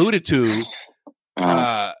alluded to,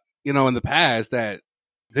 in the past, that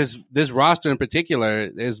this roster in particular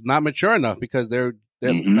is not mature enough because they're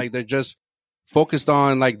just focused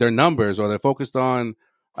on like their numbers, or they're focused on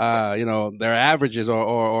their averages,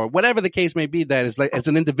 or whatever the case may be. That is like it's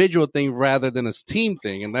an individual thing rather than a team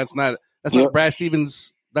thing, and that's not Brad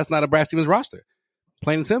Stevens. That's not a Brad Stevens roster.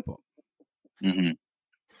 Plain and simple. Mm-hmm.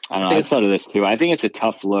 I don't know. I thought of this too. I think it's a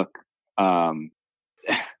tough look. The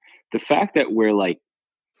fact that we're like,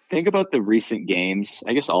 think about the recent games.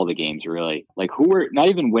 I guess all the games really, like who we're not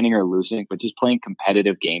even winning or losing, but just playing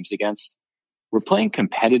competitive games against. We're playing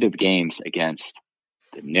competitive games against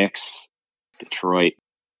the Knicks, Detroit,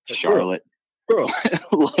 Charlotte. Bro.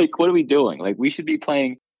 Like, what are we doing? Like, we should be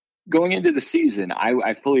playing. Going into the season,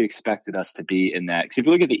 I fully expected us to be in that. Because if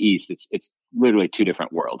you look at the East, it's literally two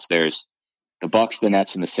different worlds. There's the Bucks, the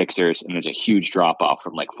Nets, and the Sixers, and there's a huge drop off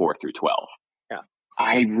from like 4 through 12. Yeah,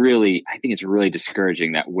 I think it's really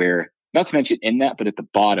discouraging that we're not to mention in that, but at the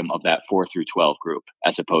bottom of that 4 through 12 group,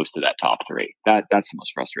 as opposed to that top 3. That's the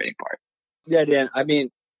most frustrating part. Yeah, Dan. I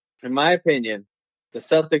mean, in my opinion, the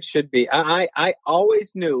Celtics should be. I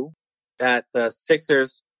always knew that the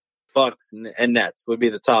Sixers, Bucks, and Nets would be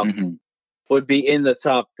the top, would be in the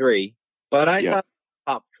top 3. But I thought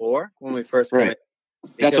top 4 when we first came in.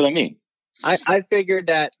 That's what I mean. I figured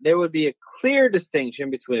that there would be a clear distinction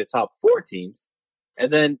between the top 4 teams,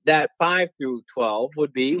 and then that 5 through 12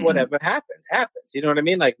 would be whatever happens. You know what I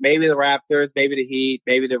mean? Like maybe the Raptors, maybe the Heat,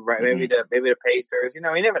 maybe the Pacers. You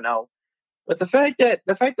never know. But the fact that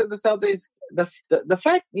the Celtics, the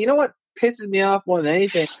fact, you know what pisses me off more than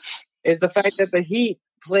anything is the fact that the Heat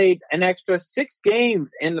played an extra 6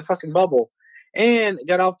 games in the fucking bubble and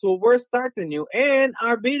got off to a worse start than you and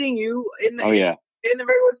are beating you in the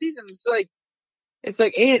regular season. It's like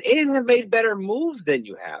and have made better moves than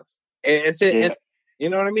you have. And you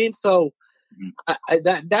know what I mean? So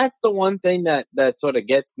that's the one thing that sort of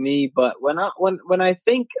gets me. But when I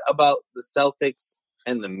think about the Celtics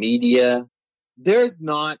and the media, there's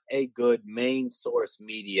not a good main source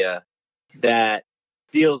media that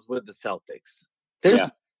deals with the Celtics. There's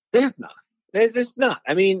not. There's just not.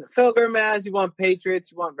 I mean, Felger and Maz, you want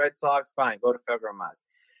Patriots, you want Red Sox, fine, go to Felger and Maz.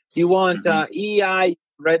 You want EI,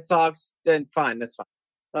 Red Sox, then fine, that's fine.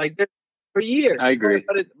 Like, for years. I agree.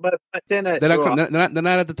 But they're not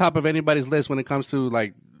at the top of anybody's list when it comes to,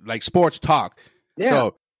 like sports talk. Yeah.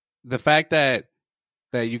 So, the fact that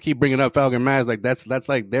you keep bringing up Felger and Maz, like that's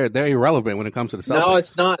like they're irrelevant when it comes to the Celtics. No,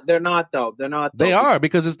 it's not. They're not though. They're not. They are,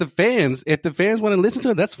 because it's the fans. If the fans want to listen to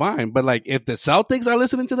it, that's fine. But like if the Celtics are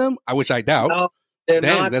listening to them, which I doubt, no, they're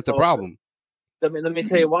then not. That's a problem. Let me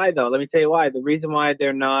tell you why though. Let me tell you why. The reason why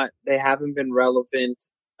they haven't been relevant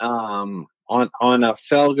on a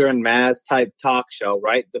Felger and Maz type talk show,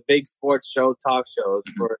 right? The big sports show talk shows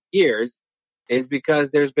for years is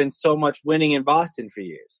because there's been so much winning in Boston for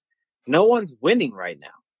years. No one's winning right now.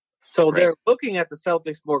 So they're looking at the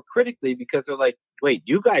Celtics more critically because they're like, wait,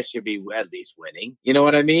 you guys should be at least winning. You know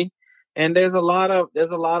what I mean? And there's a lot of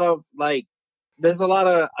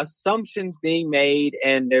assumptions being made,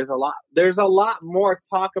 and there's a lot more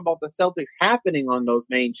talk about the Celtics happening on those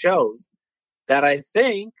main shows that I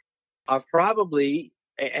think are probably,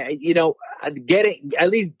 getting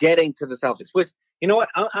to the Celtics, which, you know what?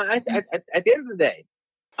 At the end of the day,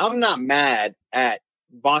 I'm not mad at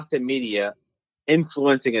Boston media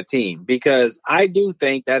influencing a team, because I do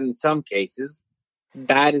think that in some cases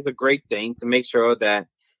that is a great thing to make sure that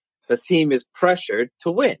the team is pressured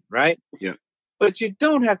to win, right? Yeah. But you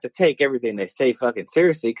don't have to take everything they say fucking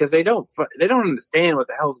seriously, because they don't understand what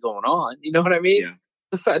the hell's going on. You know what I mean? Yeah.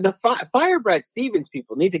 The fire Brad Stevens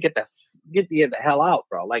people need to get the hell out,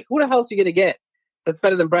 bro. Like, who the hell is you gonna get that's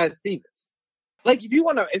better than Brad Stevens? Like, if you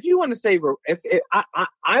want to say,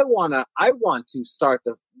 I want to start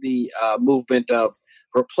the movement of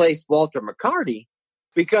replace Walter McCarty,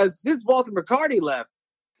 because since Walter McCarty left,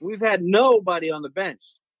 we've had nobody on the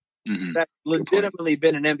bench that's legitimately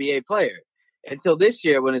been an NBA player until this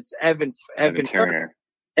year when it's Evan Turner.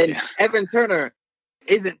 And Evan Turner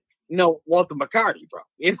isn't Walter McCarty, bro.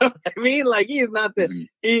 You know what I mean? Like, he's not the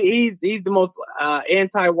he's the most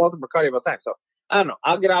anti Walter McCarty of all time. So I don't know.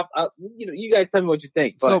 I'll get off. You guys tell me what you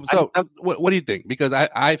think. But what do you think? Because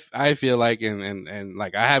I feel like and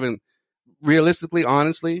like I haven't realistically,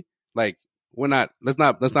 honestly, like let's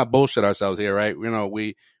not bullshit ourselves here, right? You know,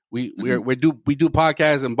 we do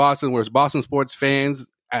podcasts in Boston. We're Boston sports fans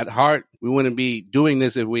at heart. We wouldn't be doing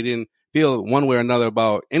this if we didn't feel one way or another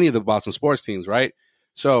about any of the Boston sports teams, right?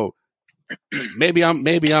 So maybe I'm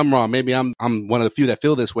wrong. Maybe I'm one of the few that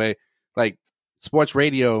feel this way. Like sports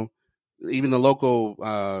radio, even the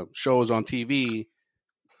local shows on TV,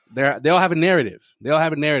 they'll have a narrative.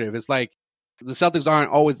 It's like the Celtics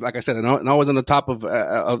aren't always, like I said, always on the top of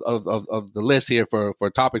the list here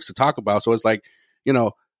for topics to talk about. So it's like,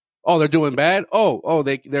 oh, they're doing bad.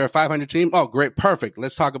 They're a 500 team. Oh, great, perfect.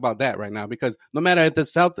 Let's talk about that right now, because no matter if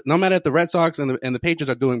the Red Sox and the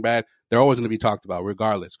Patriots are doing bad, they're always going to be talked about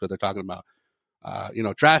regardless, because they're talking about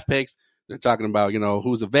draft picks. They're talking about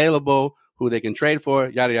who's available, who they can trade for,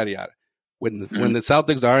 yada yada yada. When the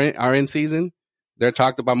Celtics are in season, they're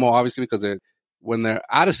talked about more, obviously, because when they're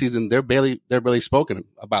out of season, they're barely spoken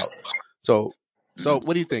about. So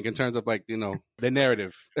what do you think in terms of the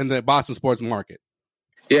narrative in the Boston sports market?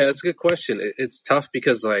 Yeah, that's a good question. It's tough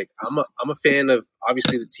because I'm a fan of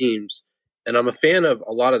obviously the teams, and I'm a fan of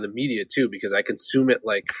a lot of the media too, because I consume it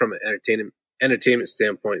from an entertainment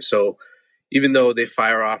standpoint. So even though they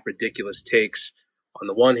fire off ridiculous takes, on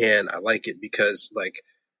the one hand, I like it because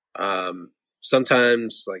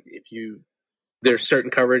sometimes there's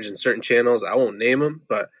certain coverage in certain channels, I won't name them,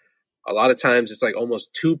 but a lot of times it's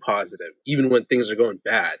almost too positive, even when things are going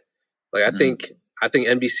bad. I think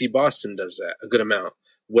NBC Boston does that a good amount,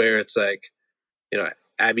 where it's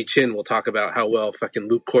Abby Chin will talk about how well fucking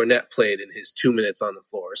Luke Cornett played in his 2 minutes on the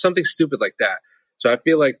floor, or something stupid like that. So I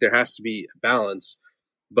feel like there has to be a balance,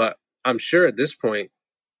 but I'm sure at this point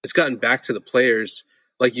it's gotten back to the players,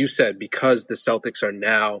 like you said, because the Celtics are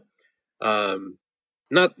now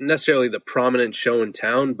not necessarily the prominent show in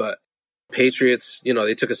town, but Patriots,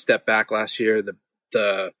 they took a step back last year.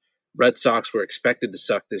 The Red Sox were expected to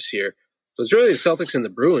suck this year. So it's really the Celtics and the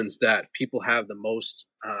Bruins that people have the most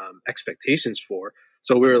expectations for.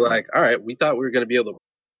 So we were like, all right, we thought we were going to be able to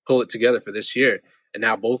pull it together for this year. And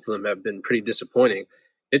now both of them have been pretty disappointing.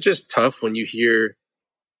 It's just tough when you hear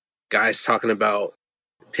guys talking about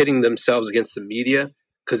pitting themselves against the media,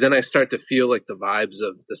 because then I start to feel like the vibes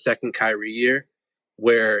of the second Kyrie year,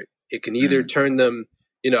 where it can either turn them,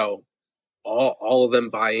 all of them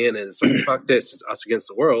buy in and it's like, fuck this, it's us against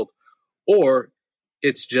the world, or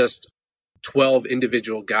it's just 12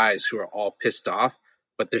 individual guys who are all pissed off,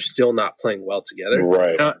 but they're still not playing well together.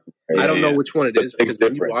 Right. I don't know which one it is, because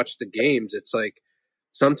when you watch the games, it's like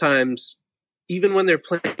sometimes, even when they're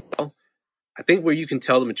playing well, I think where you can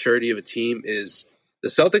tell the maturity of a team is the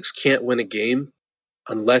Celtics can't win a game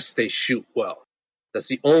unless they shoot well. That's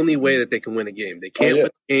the only way that they can win a game. They can't win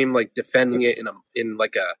a game defending it in a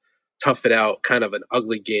tough it out kind of an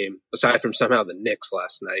ugly game, aside from somehow the Knicks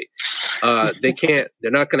last night.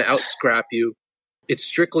 They're not going to out-scrap you. It's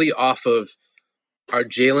strictly off of, are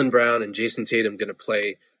Jaylen Brown and Jason Tatum going to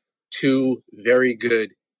play two very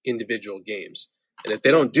good individual games? And if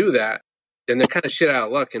they don't do that, then they're kind of shit out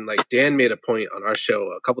of luck. And Dan made a point on our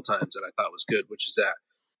show a couple times that I thought was good, which is that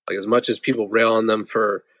as much as people rail on them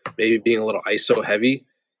for maybe being a little ISO heavy,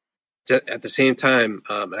 at the same time,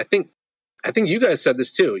 and I think you guys said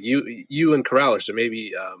this too. You and Corrales, or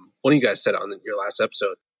maybe one of you guys said it on your last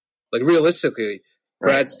episode. Realistically,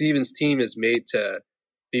 Brad Stevens' team is made to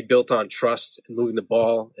be built on trust and moving the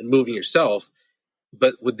ball and moving yourself.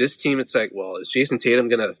 But with this team, it's is Jason Tatum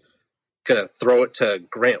gonna throw it to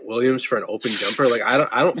Grant Williams for an open jumper?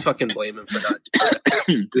 I don't fucking blame him for not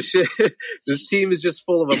doing that. This team is just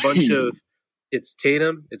full of a bunch of, it's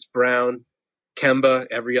Tatum, it's Brown, Kemba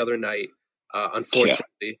every other night,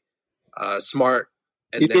 unfortunately. Smart,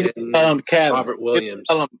 and then Robert Williams.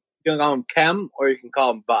 You can call him Kem, or you can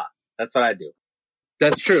call him Ba. That's what I do.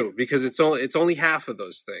 That's true, because it's only half of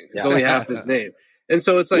those things. It's only half his name. And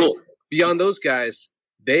so it's beyond those guys,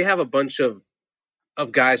 they have a bunch of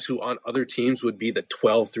guys who on other teams would be the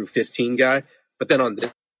 12 through 15 guy, but then on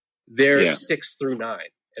this, they're 6 through 9,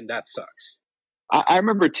 and that sucks. I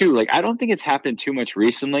remember too, I don't think it's happened too much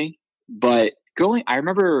recently, but I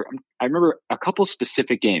remember a couple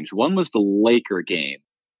specific games. One was the Laker game.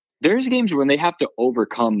 There's games when they have to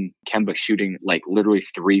overcome Kemba shooting literally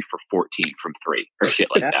 3 for 14 from 3 or shit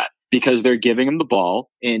like that, because they're giving him the ball,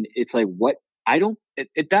 and it's what I don't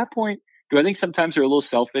at that point. Do I think sometimes they're a little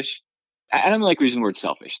selfish? I don't like using the word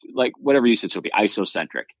selfish. Like whatever you said, Sophie,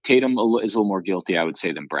 isocentric. Tatum is a little more guilty, I would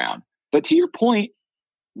say, than Brown. But to your point,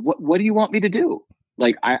 what do you want me to do?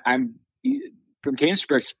 Like I'm from Tatum's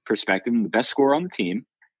perspective, I'm the best scorer on the team,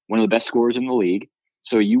 one of the best scorers in the league.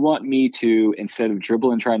 So you want me to, instead of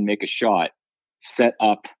dribble and try and make a shot, set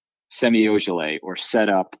up Semi Ojeleye or set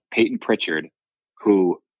up Peyton Pritchard,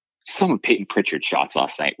 who some of Peyton Pritchard's shots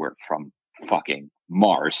last night were from fucking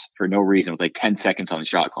Mars for no reason with like 10 seconds on the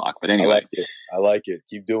shot clock. But anyway. I like it.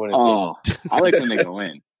 Keep doing it. Oh, I like when they go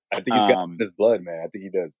in. I think he's got his blood, man. I think he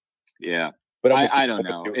does. Yeah. But I don't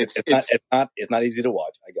know. It's not easy to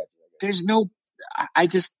watch. I got you. There's no, I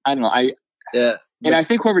don't know. And I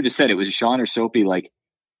think whoever just said it was Sean or Soapy, like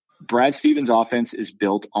Brad Stevens' offense is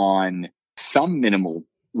built on some minimal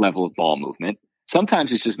level of ball movement.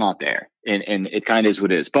 Sometimes it's just not there, and it kind of is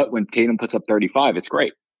what it is. But when Tatum puts up 35, it's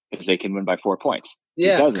great because they can win by 4 points.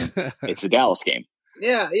 Yeah. It doesn't. It's a Dallas game.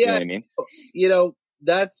 Yeah. You know what I mean?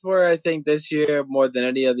 That's where I think this year, more than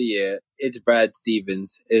any other year, it's Brad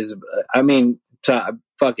Stevens. I'm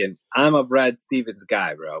a Brad Stevens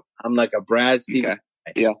guy, bro. I'm like a Brad Stevens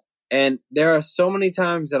guy. Yeah. And there are so many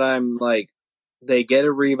times that I'm like, they get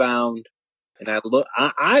a rebound, and I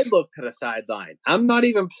look to the sideline. I'm not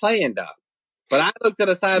even playing, dog. But I look to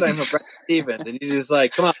the sideline for Brad Stevens, and he's just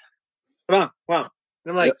like, come on. And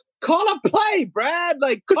I'm like, call a play, Brad.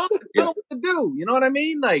 Like, tell him what to do. You know what I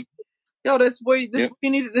mean? Like, yo, this where you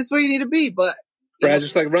need to be. But Brad,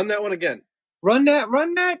 just like run that one again. Run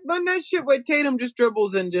that shit where Tatum just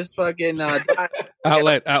dribbles and just fucking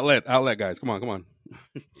outlet, guys. Come on.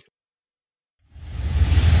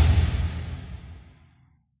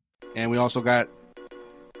 And we also got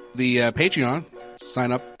the Patreon.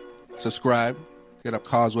 Sign up, subscribe, get up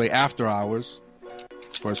Causeway After Hours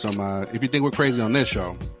for some. If you think we're crazy on this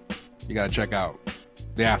show, you got to check out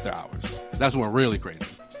the After Hours. That's when we're really crazy.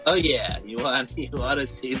 Oh yeah, you want to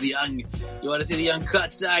see the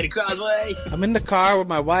uncut side of Causeway? I'm in the car with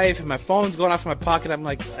my wife, and my phone's going off in my pocket. I'm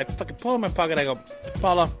like, I fucking pull in my pocket. I go,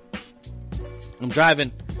 Paula, I'm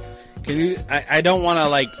driving. Can you? I don't want to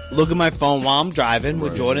like look at my phone while I'm driving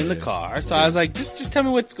with Jordan in the car. So I was like, just tell me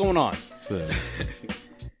what's going on.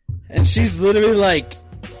 And she's literally like,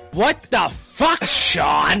 "What the fuck,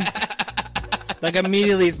 Sean?" Like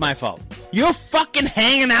immediately, it's my fault. You're fucking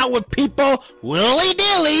hanging out with people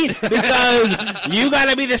willy-nilly because you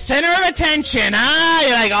gotta be the center of attention, huh?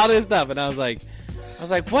 You're like all this stuff, and I was like,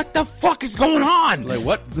 what the fuck is going on? Like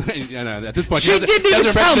what? At this point, she didn't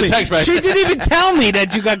even tell me. Text, right? She didn't even tell me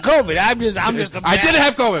that you got COVID. I'm just. I didn't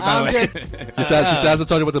have COVID, by the way. Just as I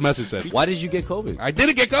told you what the message said. Why did you get COVID? I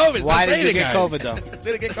didn't get COVID. Why did you get COVID though? I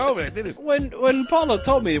didn't get COVID. I didn't. When Paulo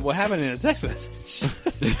told me what happened in a text message.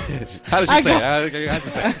 How did she say it?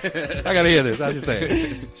 I gotta hear this. How did she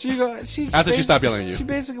say it? After she stopped yelling at you. She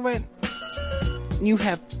basically went, "You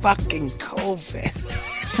have fucking COVID."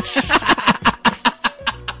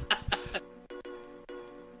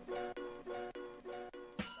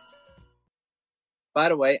 By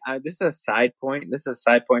the way, this is a side point. This is a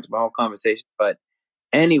side point to my whole conversation. But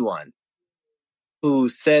anyone who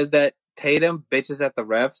says that Tatum bitches at the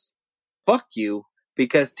refs, fuck you,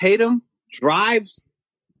 because Tatum drives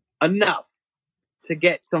enough to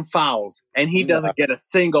get some fouls, and he doesn't get a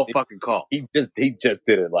single fucking call. He just did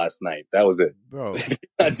it last night. That was it, bro. He's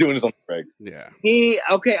not doing this on the reg. Yeah.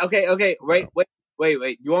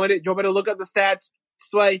 Wait. You want me to look up the stats,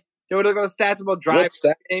 Sway? You want to look at the stats about drives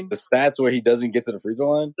per game? The stats where he doesn't get to the free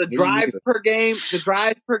throw line? The drives per game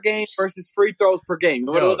versus free throws per game.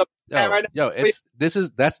 You want to look up that right now?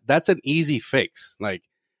 That's an easy fix. Like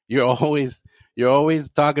you're always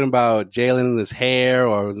talking about Jalen and his hair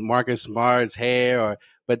or Marcus Smart's hair,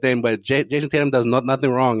 but Jason Tatum does nothing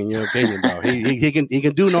wrong in your opinion, bro. He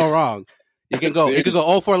can do no wrong. He can go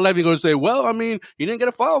 0 for 11. You're going to say, well, I mean, you didn't get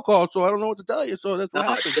a foul call, so I don't know what to tell you. So that's what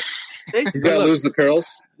happened. He's got to lose the curls.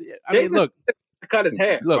 I mean, look. Cut his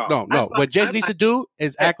hair. Look, no. What Jason needs to do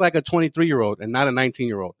is act like a 23-year-old and not a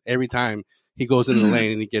 19-year-old every time he goes into the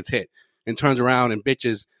lane and he gets hit and turns around and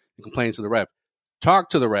bitches and complains to the ref. Talk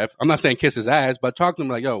to the ref. I'm not saying kiss his ass, but talk to him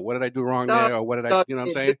like, yo, what did I do wrong there? Or what did I, you know what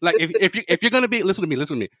I'm saying? Like, if you're going to be, listen to me.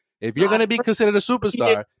 If you're going to be considered a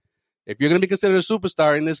superstar,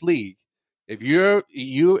 in this league, if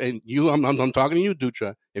I'm talking to you,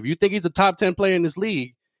 Dutra, if you think he's a top 10 player in this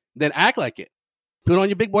league, then act like it. Put on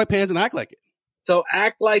your big boy pants and act like it. So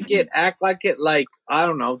act like it like, I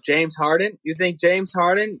don't know, James Harden. You think James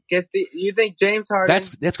Harden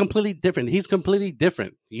That's completely different. He's completely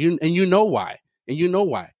different. You know why.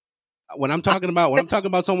 When I'm talking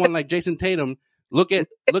about someone like Jason Tatum, Look at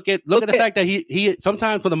the fact that he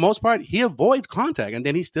sometimes, for the most part, he avoids contact and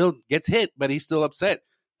then he still gets hit, but he's still upset.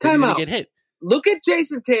 Time out. Get hit. Look at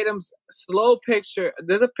Jason Tatum's slow picture.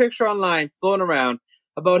 There's a picture online floating around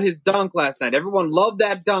about his dunk last night. Everyone loved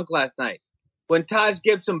that dunk last night when Taj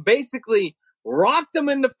Gibson basically rocked him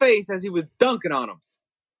in the face as he was dunking on him.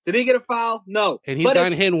 Did he get a foul? No. And he's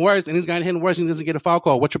gotten hit worse, and he doesn't get a foul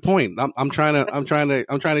call. What's your point? I'm trying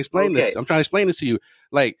to explain this. I'm trying to explain this to you.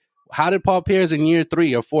 Like, how did Paul Pierce in year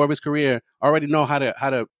 3 or 4 of his career already know how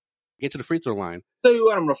to get to the free throw line? So you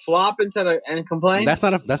want him to flop and complain? That's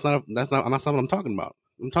not what I'm talking about.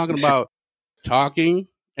 I'm talking about talking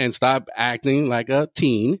and stop acting like a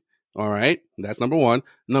teen. All right. That's number 1.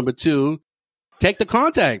 Number 2, take the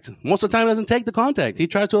contact. Most of the time, he doesn't take the contact. He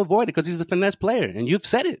tries to avoid it because he's a finesse player, and you've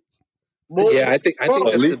said it. Well, yeah, I think that's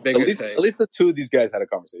the bigger thing. At least the two of these guys had a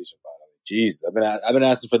conversation about it. Jeez, I've been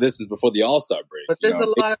asking for this since before the All-Star break. But there's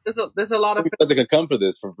a lot of they could come for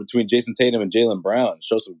this between Jason Tatum and Jaylen Brown.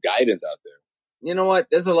 Show some guidance out there. You know what?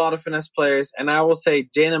 There's a lot of finesse players, and I will say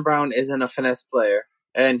Jaylen Brown isn't a finesse player,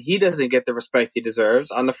 and he doesn't get the respect he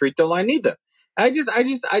deserves on the free throw line either. I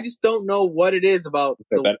just don't know what it is about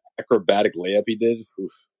that acrobatic layup he did.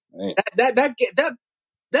 Oof,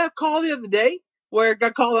 that call the other day where it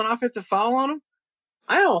got called an offensive foul on him.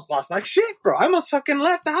 I almost lost my shit, bro. I almost fucking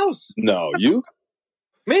left the house. No, you?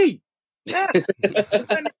 Me? Yeah.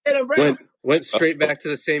 Went straight back to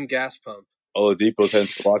the same gas pump. Oladipo's heading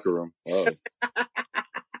to the locker room. Whoa.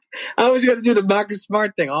 I was going to do the Marcus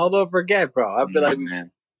Smart thing all over again, bro. I'd be like,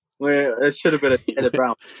 man, it should have been a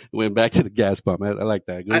Brown. Went back to the gas pump. I like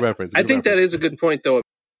that. Good reference. I think that is a good point, though.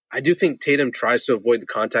 I do think Tatum tries to avoid the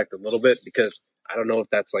contact a little bit because I don't know if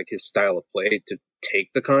that's like his style of play to take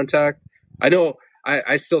the contact. I know.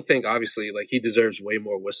 I still think, obviously, like he deserves way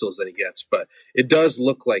more whistles than he gets, but it does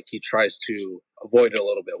look like he tries to avoid it a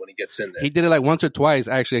little bit when he gets in there. He did it like once or twice,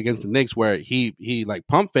 actually, against the Knicks, where he like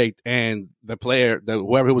pump faked, and the player,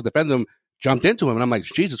 whoever who was defending him, jumped into him, and I'm like,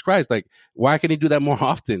 Jesus Christ, like, why can't he do that more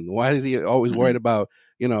often? Why is he always worried about,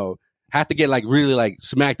 have to get like really like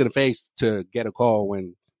smacked in the face to get a call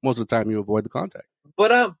when most of the time you avoid the contact?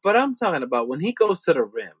 But I'm talking about when he goes to the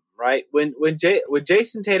rim, right? When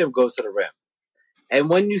Jason Tatum goes to the rim. And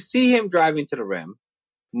when you see him driving to the rim,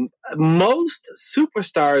 most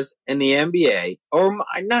superstars in the NBA, or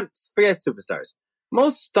not forget superstars,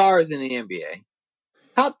 most stars in the NBA,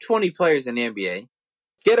 top 20 players in the NBA,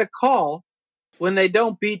 get a call when they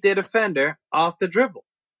don't beat their defender off the dribble.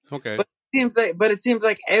 Okay. But it seems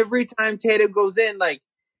like every time Tatum goes in, like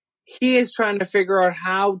he is trying to figure out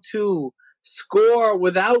how to score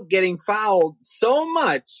without getting fouled so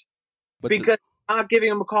much because not giving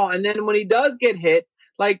him a call. And then when he does get hit,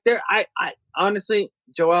 like I honestly,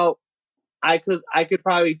 Joel, I could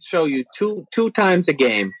probably show you two times a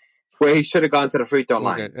game where he should have gone to the free throw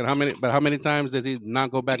line. And how many times does he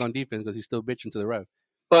not go back on defense because he's still bitching to the ref?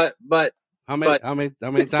 But how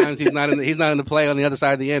many times he's not in the play on the other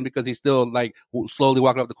side of the end because he's still like slowly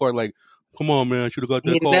walking up the court like, come on, man, I should have got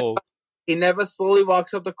that call. He never slowly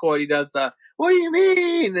walks up the court. He does the, what do you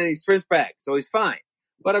mean? And he sprints back. So he's fine.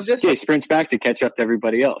 But I'm just... he sprints back to catch up to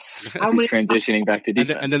everybody else. He's transitioning back to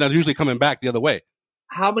defense. And then they're usually coming back the other way.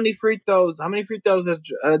 How many free throws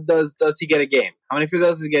does he get a game? How many free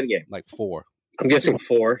throws does he get a game? Like 4. I'm guessing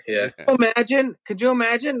 4, yeah. Could you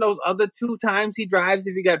imagine those other 2 times he drives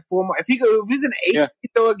if he got 4 more? If he's an 8 free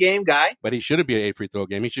throw a game guy. But he shouldn't be an 8 free throw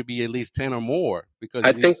game. He should be at least 10 or more because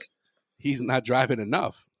he's not driving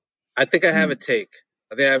enough. I think I have a take.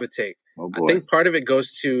 Oh, I think part of it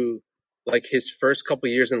goes to like his first couple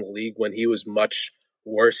of years in the league when he was much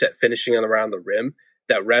worse at finishing around the rim,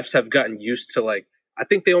 that refs have gotten used to, like, I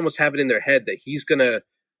think they almost have it in their head that he's going to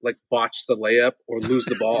like botch the layup or lose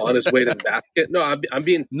the ball on his way to the basket. No, I'm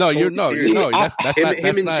being that's him not and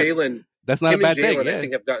Jalen. That's not a bad take. I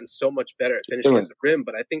think have gotten so much better at finishing at the rim,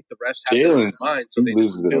 but I think the refs have it in their mind, so they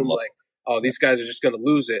just assume like, oh, these guys are just going to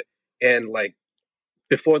lose it, and like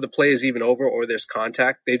before the play is even over or there's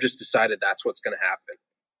contact, they've just decided that's what's going to happen.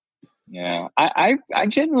 Yeah, I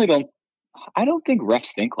generally don't think refs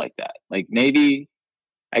think like that. Like maybe,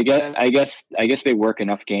 I guess they work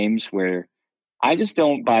enough games where I just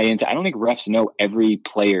don't buy into. I don't think refs know every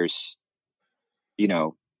player's,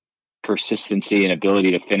 persistency and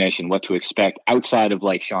ability to finish and what to expect outside of,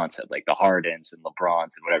 like Sean said, like the Hardens and LeBrons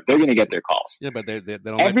and whatever. They're going to get their calls. Yeah, but they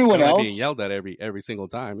don't. Everyone else being yelled at every single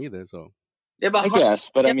time either. So yeah, but I guess.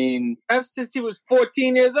 But I mean, since he was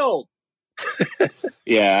 14 years old.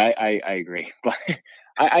 Yeah, I agree, but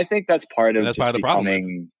I think that's part of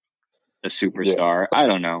becoming a superstar. Yeah. I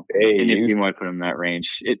don't know if you want to put him in that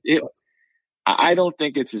range. I don't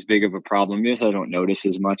think it's as big of a problem. Yes, I don't notice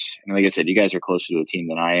as much. And like I said, you guys are closer to the team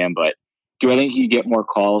than I am. But do I think he could get more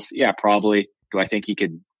calls? Yeah, probably. Do I think he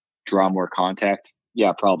could draw more contact?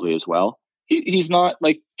 Yeah, probably as well. He's not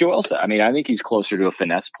like Joel said. I mean, I think he's closer to a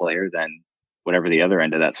finesse player than whatever the other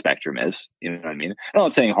end of that spectrum is. You know what I mean? I'm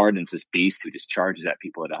not saying Harden's this beast who just charges at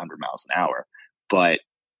people at 100 miles an hour, but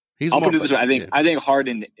I'll put it this way. I think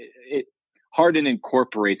Harden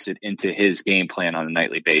incorporates it into his game plan on a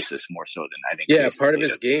nightly basis more so than I think. Yeah, part of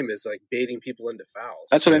his game is like baiting people into fouls.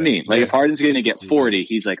 That's what I mean. Like if Harden's going to get 40,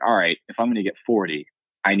 he's like, all right, if I'm going to get 40,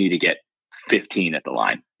 I need to get 15 at the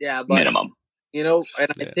line. Yeah, but, minimum. You know, and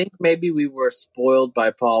I think maybe we were spoiled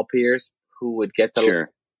by Paul Pierce, who would get the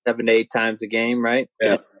 7 to 8 times a game, right?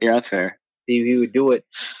 Yeah, that's fair. He would do it.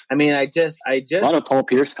 I mean, I just a lot of Paul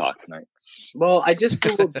Pierce talk tonight. Well, I just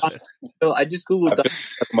googled. talking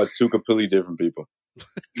about two completely different people.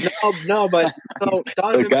 No, but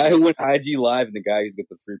the guy who went IG Live and the guy who's got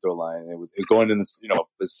the free throw line. It was going in this,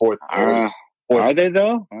 his fourth. Are they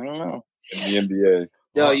though? I don't know. In the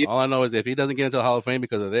NBA. All I know is if he doesn't get into the Hall of Fame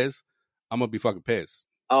because of this, I'm gonna be fucking pissed.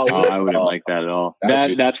 I wouldn't like that at all.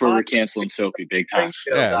 That's where we're canceling Soapy big time.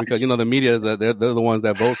 Yeah, because the media they're the ones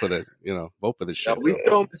that vote for the vote for this shit. We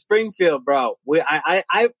still in Springfield, bro.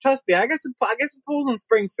 I trust me. I got some polls in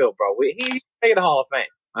Springfield, bro. He's making the Hall of Fame.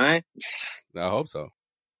 All right. I hope so.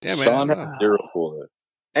 Yeah, man. Sean had zero pool there.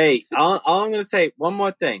 Hey, all I'm gonna say one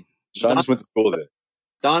more thing. Sean just went to school there.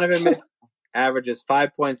 Donovan Mitchell averages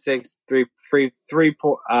 5.6 free throws.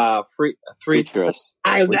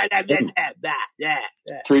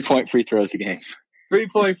 3-point free throws a game.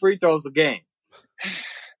 3-point free throws a game.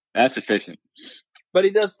 That's efficient. But he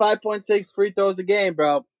does 5.6 free throws a game,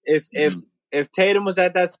 bro. If Tatum was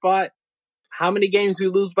at that spot, how many games we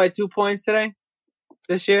lose by 2 points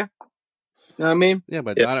this year? You know what I mean? Yeah,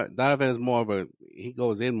 but Donovan is more of he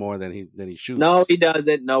goes in more than he shoots. No, he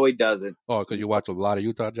doesn't. Oh, because you watch a lot of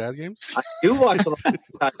Utah Jazz games? I do watch a lot of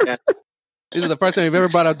Utah Jazz. This is the first time you've ever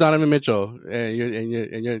brought up Donovan Mitchell, and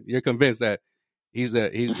you're convinced that he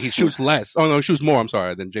shoots less. Oh no, he shoots more. I'm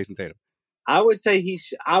sorry, than Jason Tatum. I would say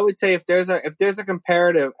if there's a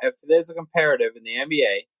comparative in the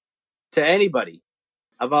NBA to anybody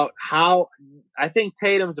about how I think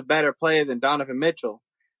Tatum's a better player than Donovan Mitchell,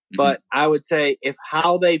 but I would say if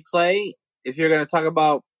how they play, if you're going to talk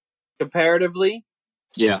about comparatively,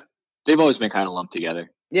 they've always been kind of lumped together.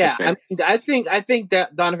 Yeah, I think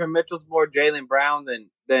that Donovan Mitchell's more Jaylen Brown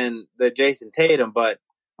than the Jason Tatum, but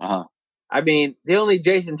I mean the only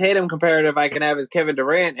Jason Tatum comparative I can have is Kevin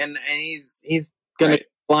Durant, and he's going to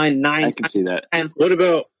line 9. I can see that.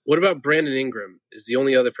 What about Brandon Ingram? Is the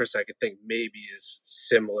only other person I could think maybe is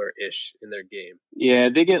similar-ish in their game. Yeah,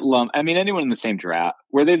 they get lumped. I mean, anyone in the same draft.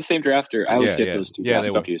 Were they the same draft? Or I always get those two guys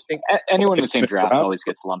confused. Anyone in the same draft always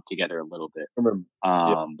gets lumped together a little bit.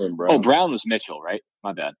 Brown was Mitchell, right?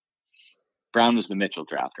 My bad. Brown was the Mitchell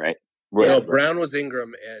draft, right? Right. No, Brown was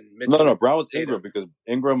Ingram and Mitchell. No, Brown was Ingram because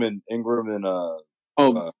Ingram and Simmons.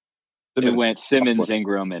 It went Simmons,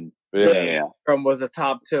 Ingram, and Ingram was the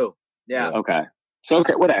top 2. Yeah. Okay. So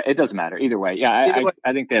whatever. It doesn't matter either way. Yeah,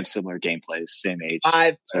 I think they have similar gameplays, same age.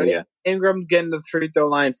 Ingram's getting to the free throw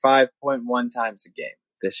line 5.1 times a game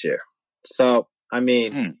this year. So I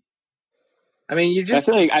mean, you just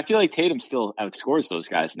I feel like Tatum still outscores those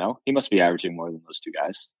guys. No, he must be averaging more than those two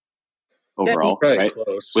guys overall, right?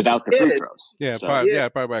 Close. Without the free throws. Yeah,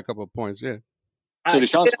 probably by a couple of points. Yeah. So to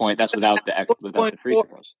Sean's point, that's without the free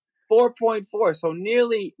throws. 4.4. So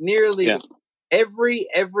nearly every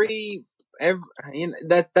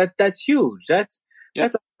that's huge. That's a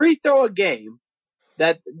free throw a game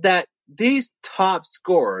that these top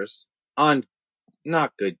scorers on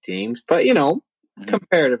not good teams, but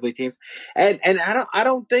comparatively teams. And I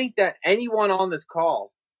don't think that anyone on this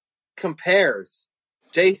call compares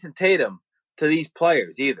Jason Tatum to these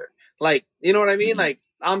players either. Like, you know what I mean? Like,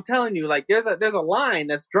 I'm telling you, like there's a line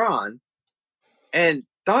that's drawn, and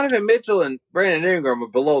Donovan Mitchell and Brandon Ingram are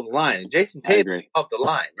below the line, and Jason Tatum off the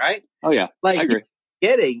line, right? Oh yeah, like I agree.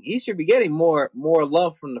 He should be getting more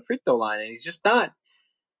love from the free throw line, and he's just not.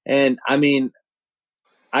 And I mean,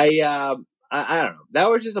 I don't know.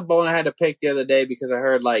 That was just a bone I had to pick the other day because I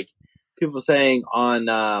heard like people saying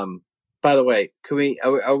on. By the way,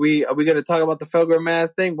 are we going to talk about the Felger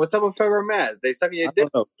Maz thing? What's up with Felger Maz? They sucking your dick.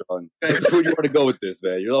 I don't know, John. Where do you want to go with this,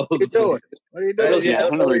 man? What are you doing? I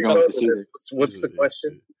don't know where you're going with this either. What's the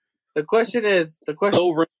question? The question is Are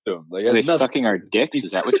they sucking our dicks?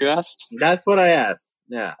 Is that what you asked? That's what I asked.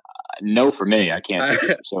 Yeah. No, for me, I can't.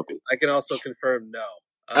 Soapy. I can also confirm no.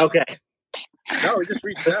 Okay. No, we just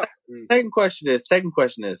reached out. Second question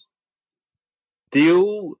is, do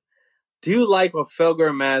you Do you like what Felger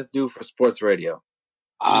and Maz do for sports radio?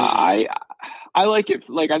 I like it.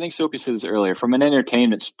 Like I think Soka said this earlier, from an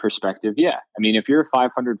entertainment perspective. Yeah, I mean, if you're a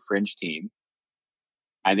 500 fringe team,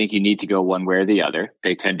 I think you need to go one way or the other.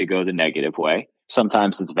 They tend to go the negative way.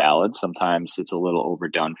 Sometimes it's valid. Sometimes it's a little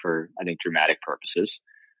overdone for, I think, dramatic purposes.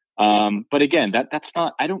 But again, that's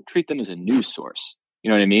not. I don't treat them as a news source.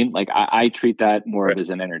 You know what I mean? Like I treat that more of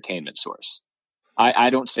as an entertainment source.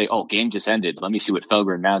 I don't say, "Oh, game just ended. Let me see what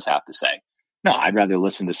Felger and Maz have to say." No, I'd rather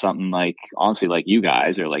listen to something like, honestly, like you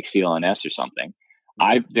guys or like CLNS or something.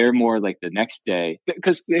 They're more like the next day,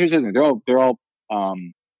 because here's the thing: they're all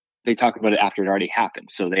they talk about it after it already happened,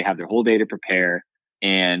 so they have their whole day to prepare,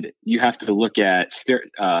 and you have to look at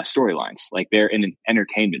storylines. Like they're in an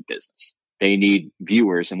entertainment business; they need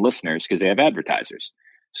viewers and listeners because they have advertisers.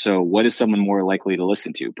 So, what is someone more likely to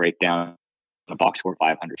listen to? Break down a box score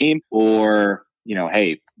 500 team, or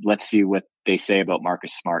hey, let's see what they say about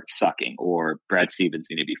Marcus Smart sucking, or Brad Stevens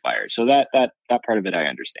need to be fired. So that part of it I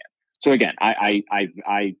understand. So again, I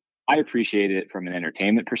appreciate it from an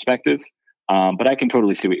entertainment perspective, but I can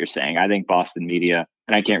totally see what you're saying. I think Boston media,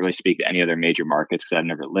 and I can't really speak to any other major markets because I've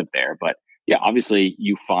never lived there, but yeah, obviously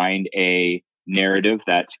you find a narrative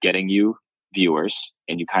that's getting you viewers,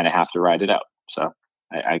 and you kind of have to ride it out. So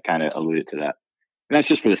I kind of alluded to that, and that's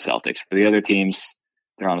just for the Celtics. For the other teams,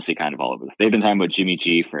 they're honestly kind of all over this. They've been talking about Jimmy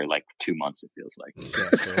G for like 2 months, it feels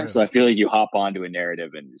like. So I feel like you hop onto a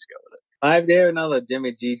narrative and just go with it. I dare another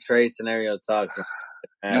Jimmy G trade scenario talk.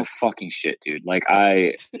 No fucking shit, dude. Like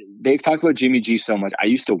they've talked about Jimmy G so much. I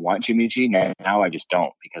used to want Jimmy G. Now I just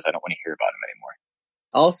don't, because I don't want to hear about him anymore.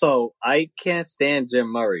 Also, I can't stand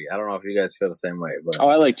Jim Murray. I don't know if you guys feel the same way, but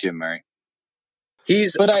I like Jim Murray.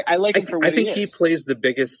 But I like him for what I think he plays the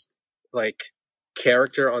biggest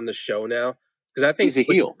character on the show now. Because I think he's a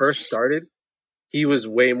heel. When he first started, he was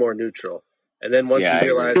way more neutral, and then once he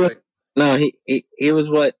realized, no, he was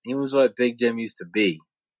what Big Jim used to be,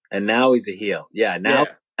 and now he's a heel. Yeah, now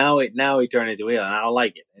he turned into a heel, and I don't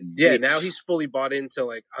like it. Now he's fully bought into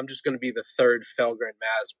I'm just going to be the third Felger and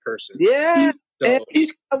Maz person. Yeah, so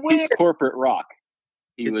he's corporate rock.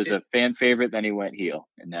 He was a fan favorite, then he went heel,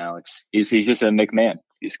 and now he's just a McMahon.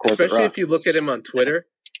 He's corporate Especially rock. If you look at him on Twitter.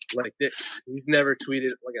 He's never tweeted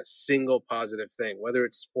a single positive thing, whether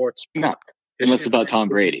it's sports, unless about Tom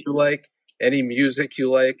Brady. You like any music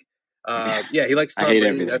you like? He likes Tom Brady.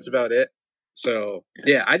 Everything. That's about it. So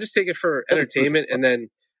I just take it for entertainment, and then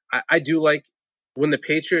I do like when the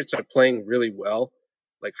Patriots are playing really well.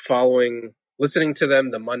 Listening to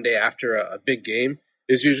them the Monday after a big game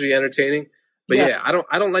is usually entertaining. But I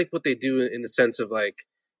don't like what they do in the sense of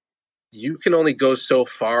you can only go so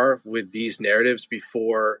far with these narratives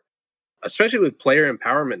before, especially with player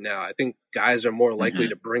empowerment now. I think guys are more likely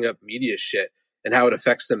to bring up media shit and how it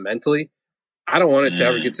affects them mentally. I don't want it to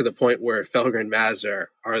ever get to the point where Felger and Maz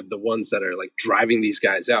are the ones that are driving these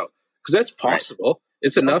guys out, because that's possible. Right.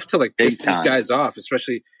 It's enough to piss these guys off,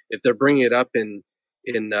 especially if they're bringing it up in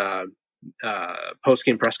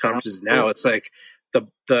post-game press conferences now. It's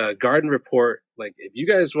the Garden Report. If you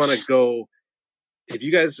guys want to go. If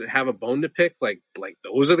you guys have a bone to pick,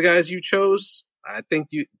 those are the guys you chose, I think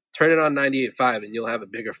you turn it on 98.5 and you'll have a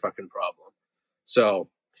bigger fucking problem. So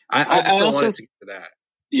I just don't want it to get to that.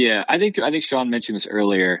 Yeah, I think Sean mentioned this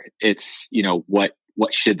earlier. It's,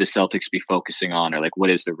 what should the Celtics be focusing on, or what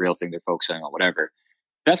is the real thing they're focusing on, whatever.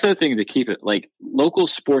 That's the other thing to keep it local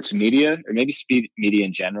sports media, or maybe speed media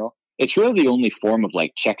in general. It's really the only form of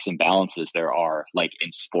checks and balances there are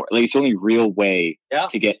in sport. It's the only real way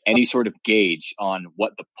to get any sort of gauge on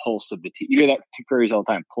what the pulse of the team. You hear that phrase all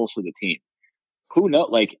the time, pulse of the team. Who knows?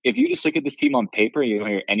 If you just look at this team on paper and you don't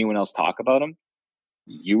hear anyone else talk about them,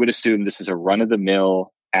 you would assume this is a run of the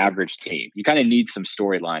mill average team. You kind of need some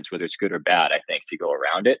storylines, whether it's good or bad, I think, to go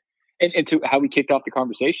around it. And to how we kicked off the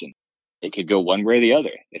conversation, it could go one way or the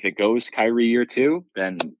other. If it goes Kyrie year 2,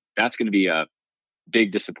 then that's going to be a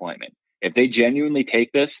big disappointment. If they genuinely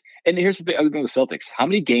take this, and here's the thing, other than the Celtics, how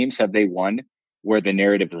many games have they won where the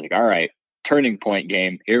narrative is all right, turning point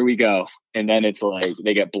game, here we go, and then it's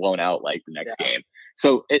they get blown out the next game.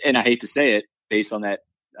 So, and I hate to say it, based on that,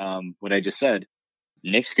 what I just said,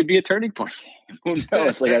 Knicks could be a turning point game. Who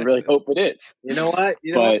knows? I really hope it is. You know what?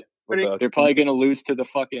 They're probably going to lose to the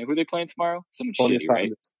fucking. Who are they playing tomorrow? Someone shitty, right?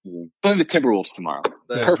 Playing the Timberwolves tomorrow.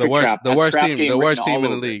 The worst team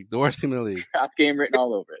in the league. The worst team in the league. Trap game written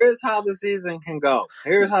all over it. Here's how the season can go.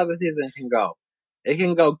 It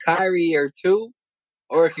can go Kyrie year 2,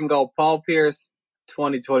 or it can go Paul Pierce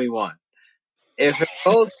 2021. If it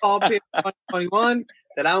goes Paul Pierce 2021,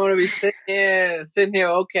 then I'm going to be sitting here.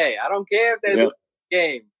 Okay, I don't care if they lose the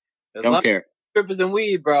game. Don't care. Strippers and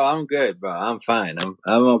weed, bro. I'm good, bro. I'm fine. I'm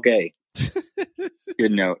okay.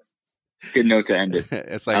 Good note. Good note to end it.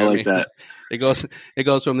 It's like, I like that. It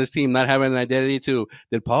goes from this team not having an identity to,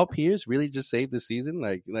 did Paul Pierce really just save the season?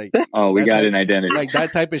 Like oh, we got an identity. Like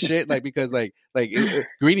that type of shit. Like, because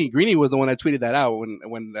Greeny was the one that tweeted that out when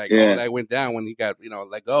all that went down, when he got,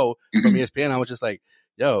 let go from ESPN. I was just like,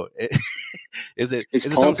 yo, is it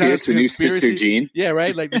Paul Pierce the new Sister Jean? Yeah,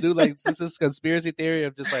 right. Like, the dude, like, this is conspiracy theory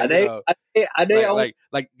of just like,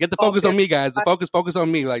 like get the focus on me, guys. The focus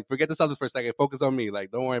on me. Like, forget the Celtics for a second. Focus on me.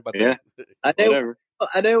 Like, don't worry about that. Whatever.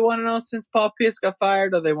 Are they 1-0 since Paul Pierce got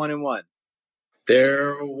fired, or are they 1-1?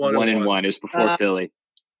 They're 1-1. It was before Philly.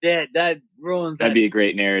 Yeah, that ruins. That'd be a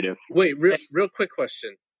great narrative. Wait, real quick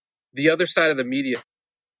question. The other side of the media.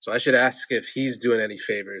 So I should ask if he's doing any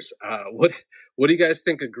favors. What do you guys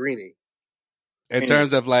think of Greeny? In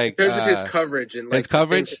terms of his coverage and his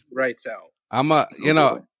coverage, writes out. I'm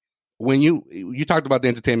when you talked about the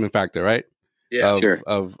entertainment factor, right? Yeah,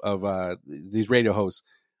 of these radio hosts.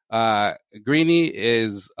 Greeny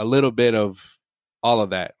is a little bit of all of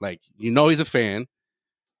that. Like, he's a fan.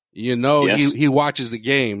 Yes. He watches the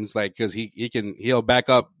games, like, because he'll back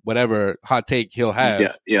up whatever hot take he'll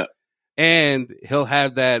have. Yeah. And he'll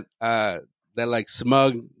have that like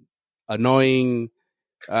smug, annoying,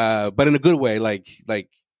 but in a good way, like I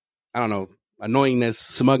don't know, annoyingness,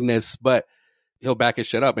 smugness, but he'll back his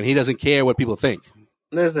shit up, and he doesn't care what people think.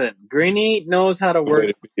 Listen, Greeny knows how to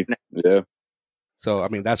work. Yeah. So I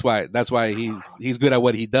mean, that's why he's good at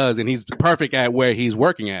what he does, and he's perfect at where he's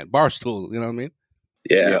working at, Barstool. You know what I mean?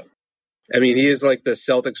 Yeah. I mean, he is like the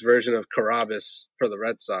Celtics version of Carabas for the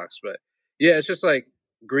Red Sox, but yeah, it's just like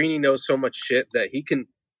Greeny knows so much shit that he could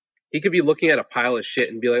be looking at a pile of shit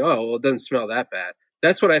and be like, oh, well, it doesn't smell that bad.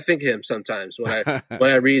 That's what I think of him sometimes when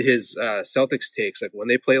I read his Celtics takes, like when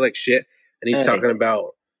they play like shit and he's talking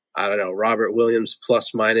about, I don't know, Robert Williams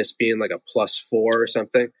plus minus being like a +4 or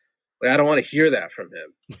something. Like, I don't want to hear that from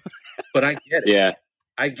him, but I get it. Yeah,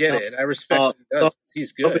 I get it. I respect it.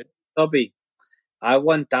 He's good. Toby, I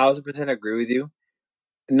 1000% agree with you.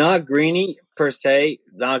 Not Greeny per se,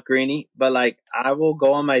 not Greeny, but like I will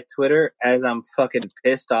go on my Twitter as I'm fucking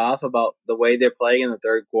pissed off about the way they're playing in the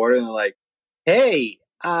third quarter, and they're like, "Hey,"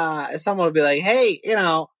 someone will be like, "Hey,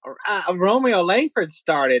 Romeo Langford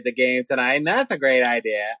started the game tonight, and that's a great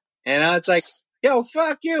idea." And it's like, "Yo,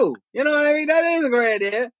 fuck you," you know what I mean? That is a great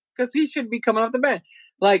idea because he should be coming off the bench.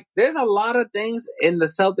 Like, there's a lot of things in the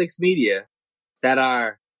Celtics media that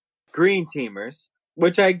are green teamers,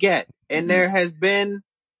 which I get, and there has been.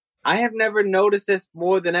 I have never noticed this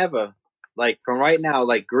more than ever. Like, from right now,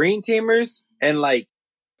 like green teamers and like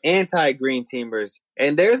anti-green teamers.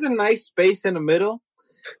 And there's a nice space in the middle.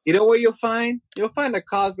 You know where you'll find? You'll find the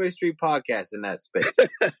Causeway Street podcast in that space.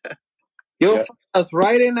 You'll find us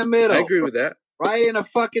right in the middle. I agree with that. Right in the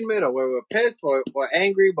fucking middle where we're pissed, we're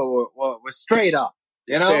angry, but we're straight up.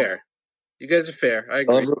 You know? Fair. You guys are fair. I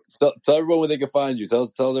agree. Tell everyone where they can find you.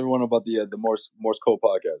 Tell everyone about the Morse Code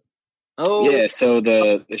podcast. Oh yeah, so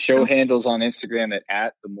the show handles on Instagram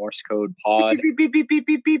at the Morse Code Pod.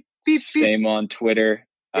 Same on Twitter.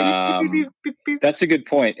 That's a good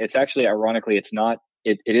point. It's actually, ironically, it's not.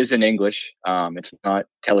 It is in English. It's not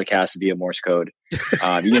telecast via Morse code. You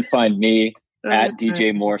can find me at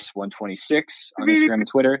DJ Morse 126 on Instagram and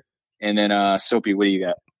Twitter. And then Soapy, what do you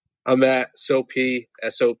got? I'm at Soapy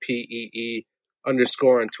SOPEE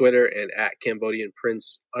 _on Twitter and at Cambodian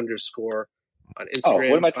Prince _ on Instagram. Oh, what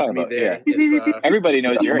am I talking about? Yeah. Everybody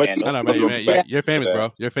knows your handle. I know, man. You're famous,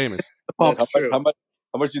 bro. You're famous. How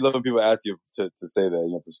much do you love when people ask you to say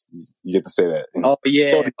that? You get to say that. Oh,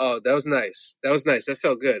 yeah. Oh, that was nice. That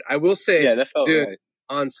felt good. I will say, that felt dude, right.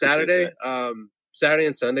 On Saturday, Saturday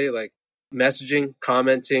and Sunday, like messaging,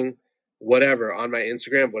 commenting, whatever on my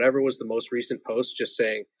Instagram, whatever was the most recent post, just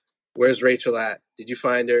saying, "Where's Rachel at? Did you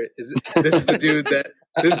find her? This is the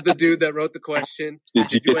dude that wrote the question?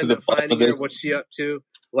 Did you end up finding her? What's she up to?"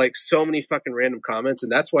 Like, so many fucking random comments,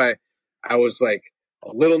 and that's why I was like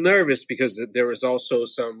a little nervous, because there was also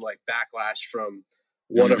some like backlash from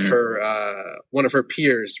one of her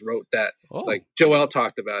peers wrote that like Joel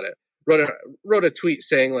talked about it, wrote a tweet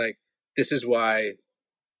saying like, this is why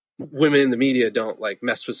women in the media don't like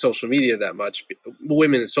mess with social media that much.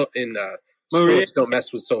 Women in sports don't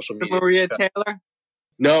mess with social media. Maria Taylor?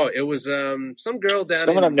 No, it was some girl down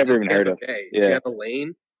someone I've never even heard of. Jenna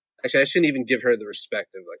Lane. Actually, I shouldn't even give her the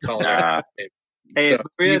respect of like calling her. Hey, so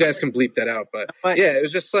you guys can bleep that out, but yeah, it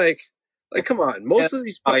was just like come on. Most of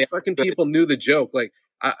these fucking people knew the joke. Like,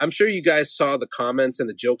 I'm sure you guys saw the comments and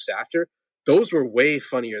the jokes after. Those were way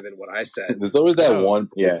funnier than what I said. There's always that one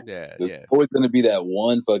person. Yeah. There's always going to be that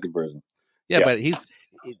one fucking person. Yeah, but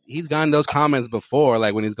he's gotten those comments before,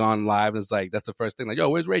 like when he's gone live, and it's like that's the first thing, like, yo,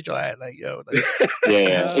 where's Rachel at? Like, yo, like,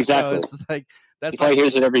 yeah, exactly. So it's like that's he probably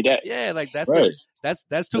hears it every day. Yeah, like that's Right.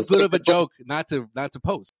 that's too good of a joke not to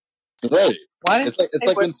post. Right. Why It's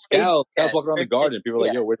like when Scal's walking around the garden, people are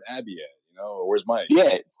like, yo, where's Abby at? You know, or where's Mike?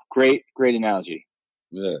 Yeah, great analogy.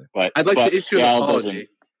 Yeah. But I'd like to issue an Scal apology.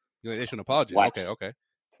 You issue an apology? What? Okay.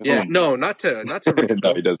 Yeah, no, not to Rachel,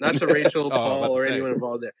 No, he doesn't. not to Rachel, Oh, I'm about Paul, to or say. anyone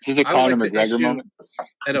involved there. This is a I would Conor like to McGregor issue moment.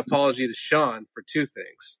 an apology to Sean for two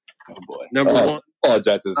things. Oh boy. Number one,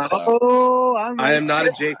 Apologize to this clown. I am not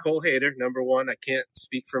a J. Cole hater. Number one, I can't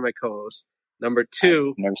speak for my co-host. Number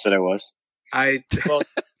two, Never said I was. I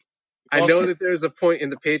know that there's a point in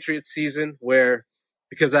the Patriots season where,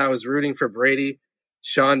 because I was rooting for Brady,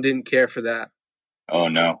 Sean didn't care for that. Oh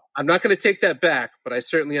no. I'm not going to take that back, but I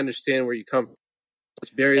certainly understand where you come from.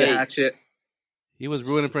 Let's bury the hatchet. He was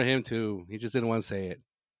rooting for him too. He just didn't want to say it.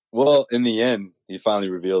 Well, in the end, he finally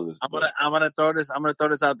revealed this. I'm gonna throw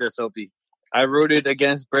this out there, Soapy. I rooted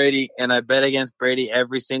against Brady, and I bet against Brady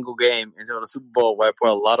every single game until the Super Bowl, where I put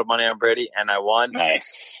a lot of money on Brady, and I won.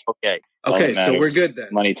 Nice. Okay, so we're good then.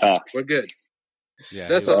 Money talks. We're good. Yeah,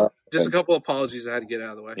 That's just a couple of apologies I had to get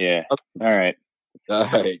out of the way. Yeah. All right.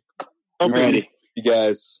 I'm ready. You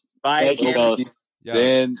guys. Bye, Thank you, fellas.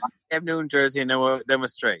 Then Cam Newton jersey, and then we're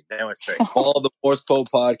straight. all the Morse Code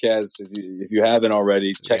podcasts. If you haven't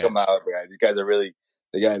already, check them out. Guys. These guys are really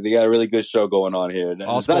they got a really good show going on here.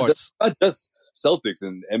 All it's sports. not just Celtics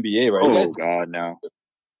and NBA, right? Oh God, no.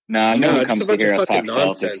 No one comes to hear us talk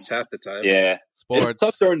Celtics half the time. Yeah, sports. It's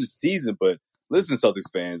tough during the season, but listen,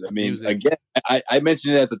 Celtics fans. I mean, Music. again, I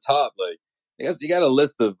mentioned it at the top. Like you got a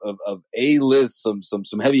list of A-list,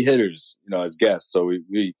 some heavy hitters, you know, as guests. So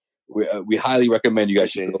we highly recommend you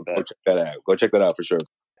guys should go check that out. Go check that out for sure.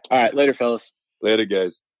 All right, later, fellas. Later,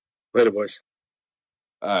 guys. Later, boys.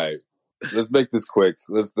 All right, let's make this quick.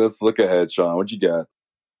 Let's look ahead, Sean. What you got?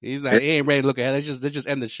 He ain't ready to look ahead. Let's just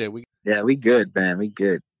end the shit. We good, man. We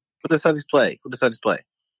good. Who does Celtics play?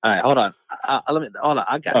 All right, hold on. Hold on.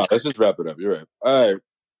 I got it. Let's just wrap it up. You're right. All right.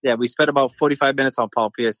 Yeah, we spent about 45 minutes on Paul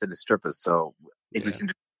Pierce and the strippers, so if we can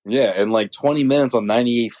do. Yeah, and like 20 minutes on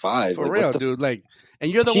 98.5. for real, dude. Like,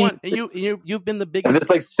 and you're the one. And you've been the biggest. And there's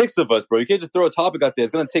like 6 of us, bro. You can't just throw a topic out there.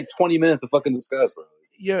 It's gonna take 20 minutes to fucking discuss, bro.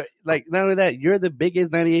 You're like, not only that, you're the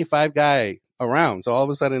biggest 98.5 guy around. So all of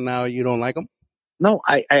a sudden now you don't like him. No,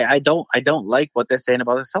 I don't like what they're saying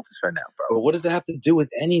about the Celtics right now, bro. But what does that have to do with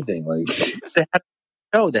anything? Like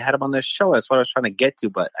they had him on their show. That's what I was trying to get to,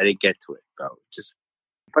 but I didn't get to it, bro.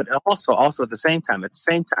 But also at the same time,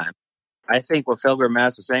 I think what Felger and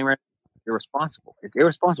Maz are saying right now, irresponsible. It's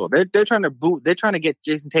irresponsible. They're trying to boot. They're trying to get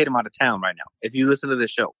Jason Tatum out of town right now. If you listen to the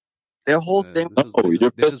show, their whole thing.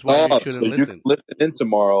 You're this is why you off, shouldn't so listen. you can listen in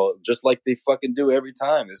tomorrow, just like they fucking do every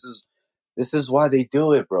time. This is why they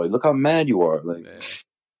do it, bro. Look how mad you are. Like,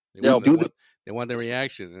 they want the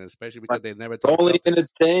reaction, and especially because they never talk only about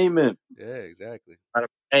entertainment. Yeah, exactly. But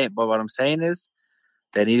what I'm saying is,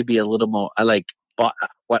 they need to be a little more.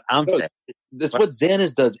 What I'm saying. That's what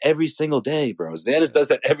Xanis does every single day, bro. Xanis does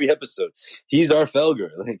that every episode. He's our Felger.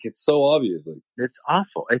 Like, it's so obvious. Like, it's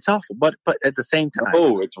awful. It's awful. But at the same time,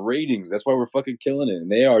 it's ratings. That's why we're fucking killing it,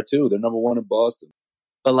 and they are too. They're number 1 in Boston.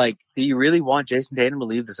 But like, do you really want Jason Tatum to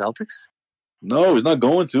leave the Celtics? No, he's not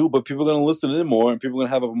going to. But people are going to listen to him more, and people are going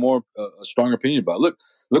to have a strong opinion about it.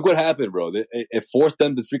 Look what happened, bro. It forced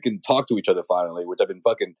them to freaking talk to each other finally, which I've been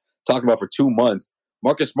fucking talking about for 2 months.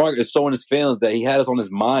 Marcus Smart is showing his fans that he had us on his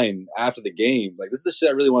mind after the game. Like, this is the shit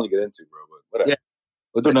I really want to get into, bro. But whatever. Yeah.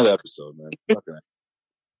 We'll do another episode, man.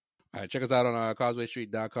 All right, check us out on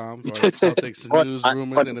causewaystreet.com for Celtics news,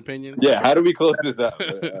 rumors, and opinions. Yeah, how do we close this out?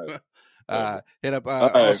 Hit up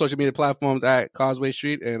all social media platforms at Causeway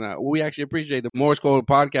Street. And we actually appreciate the Morse Code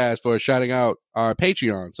podcast for shouting out our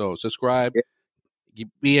Patreon. So subscribe. Yeah.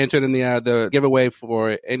 Be entered in the giveaway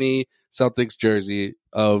for any Celtics jersey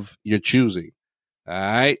of your choosing. All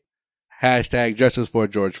right. Hashtag justice for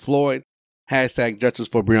George Floyd. Hashtag justice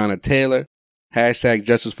for Breonna Taylor. Hashtag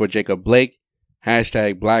justice for Jacob Blake.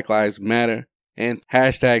 Hashtag Black Lives Matter. And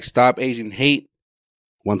hashtag stop Asian hate.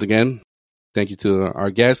 Once again, thank you to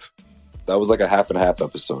our guests. That was like a half and half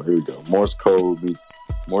episode. Here we go. Morse Code meets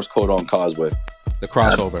Morse Code on Causeway. The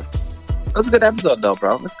crossover. That was a good episode, though,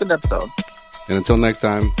 bro. That's a good episode. And until next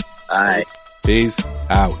time. All right. Peace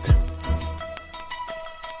out.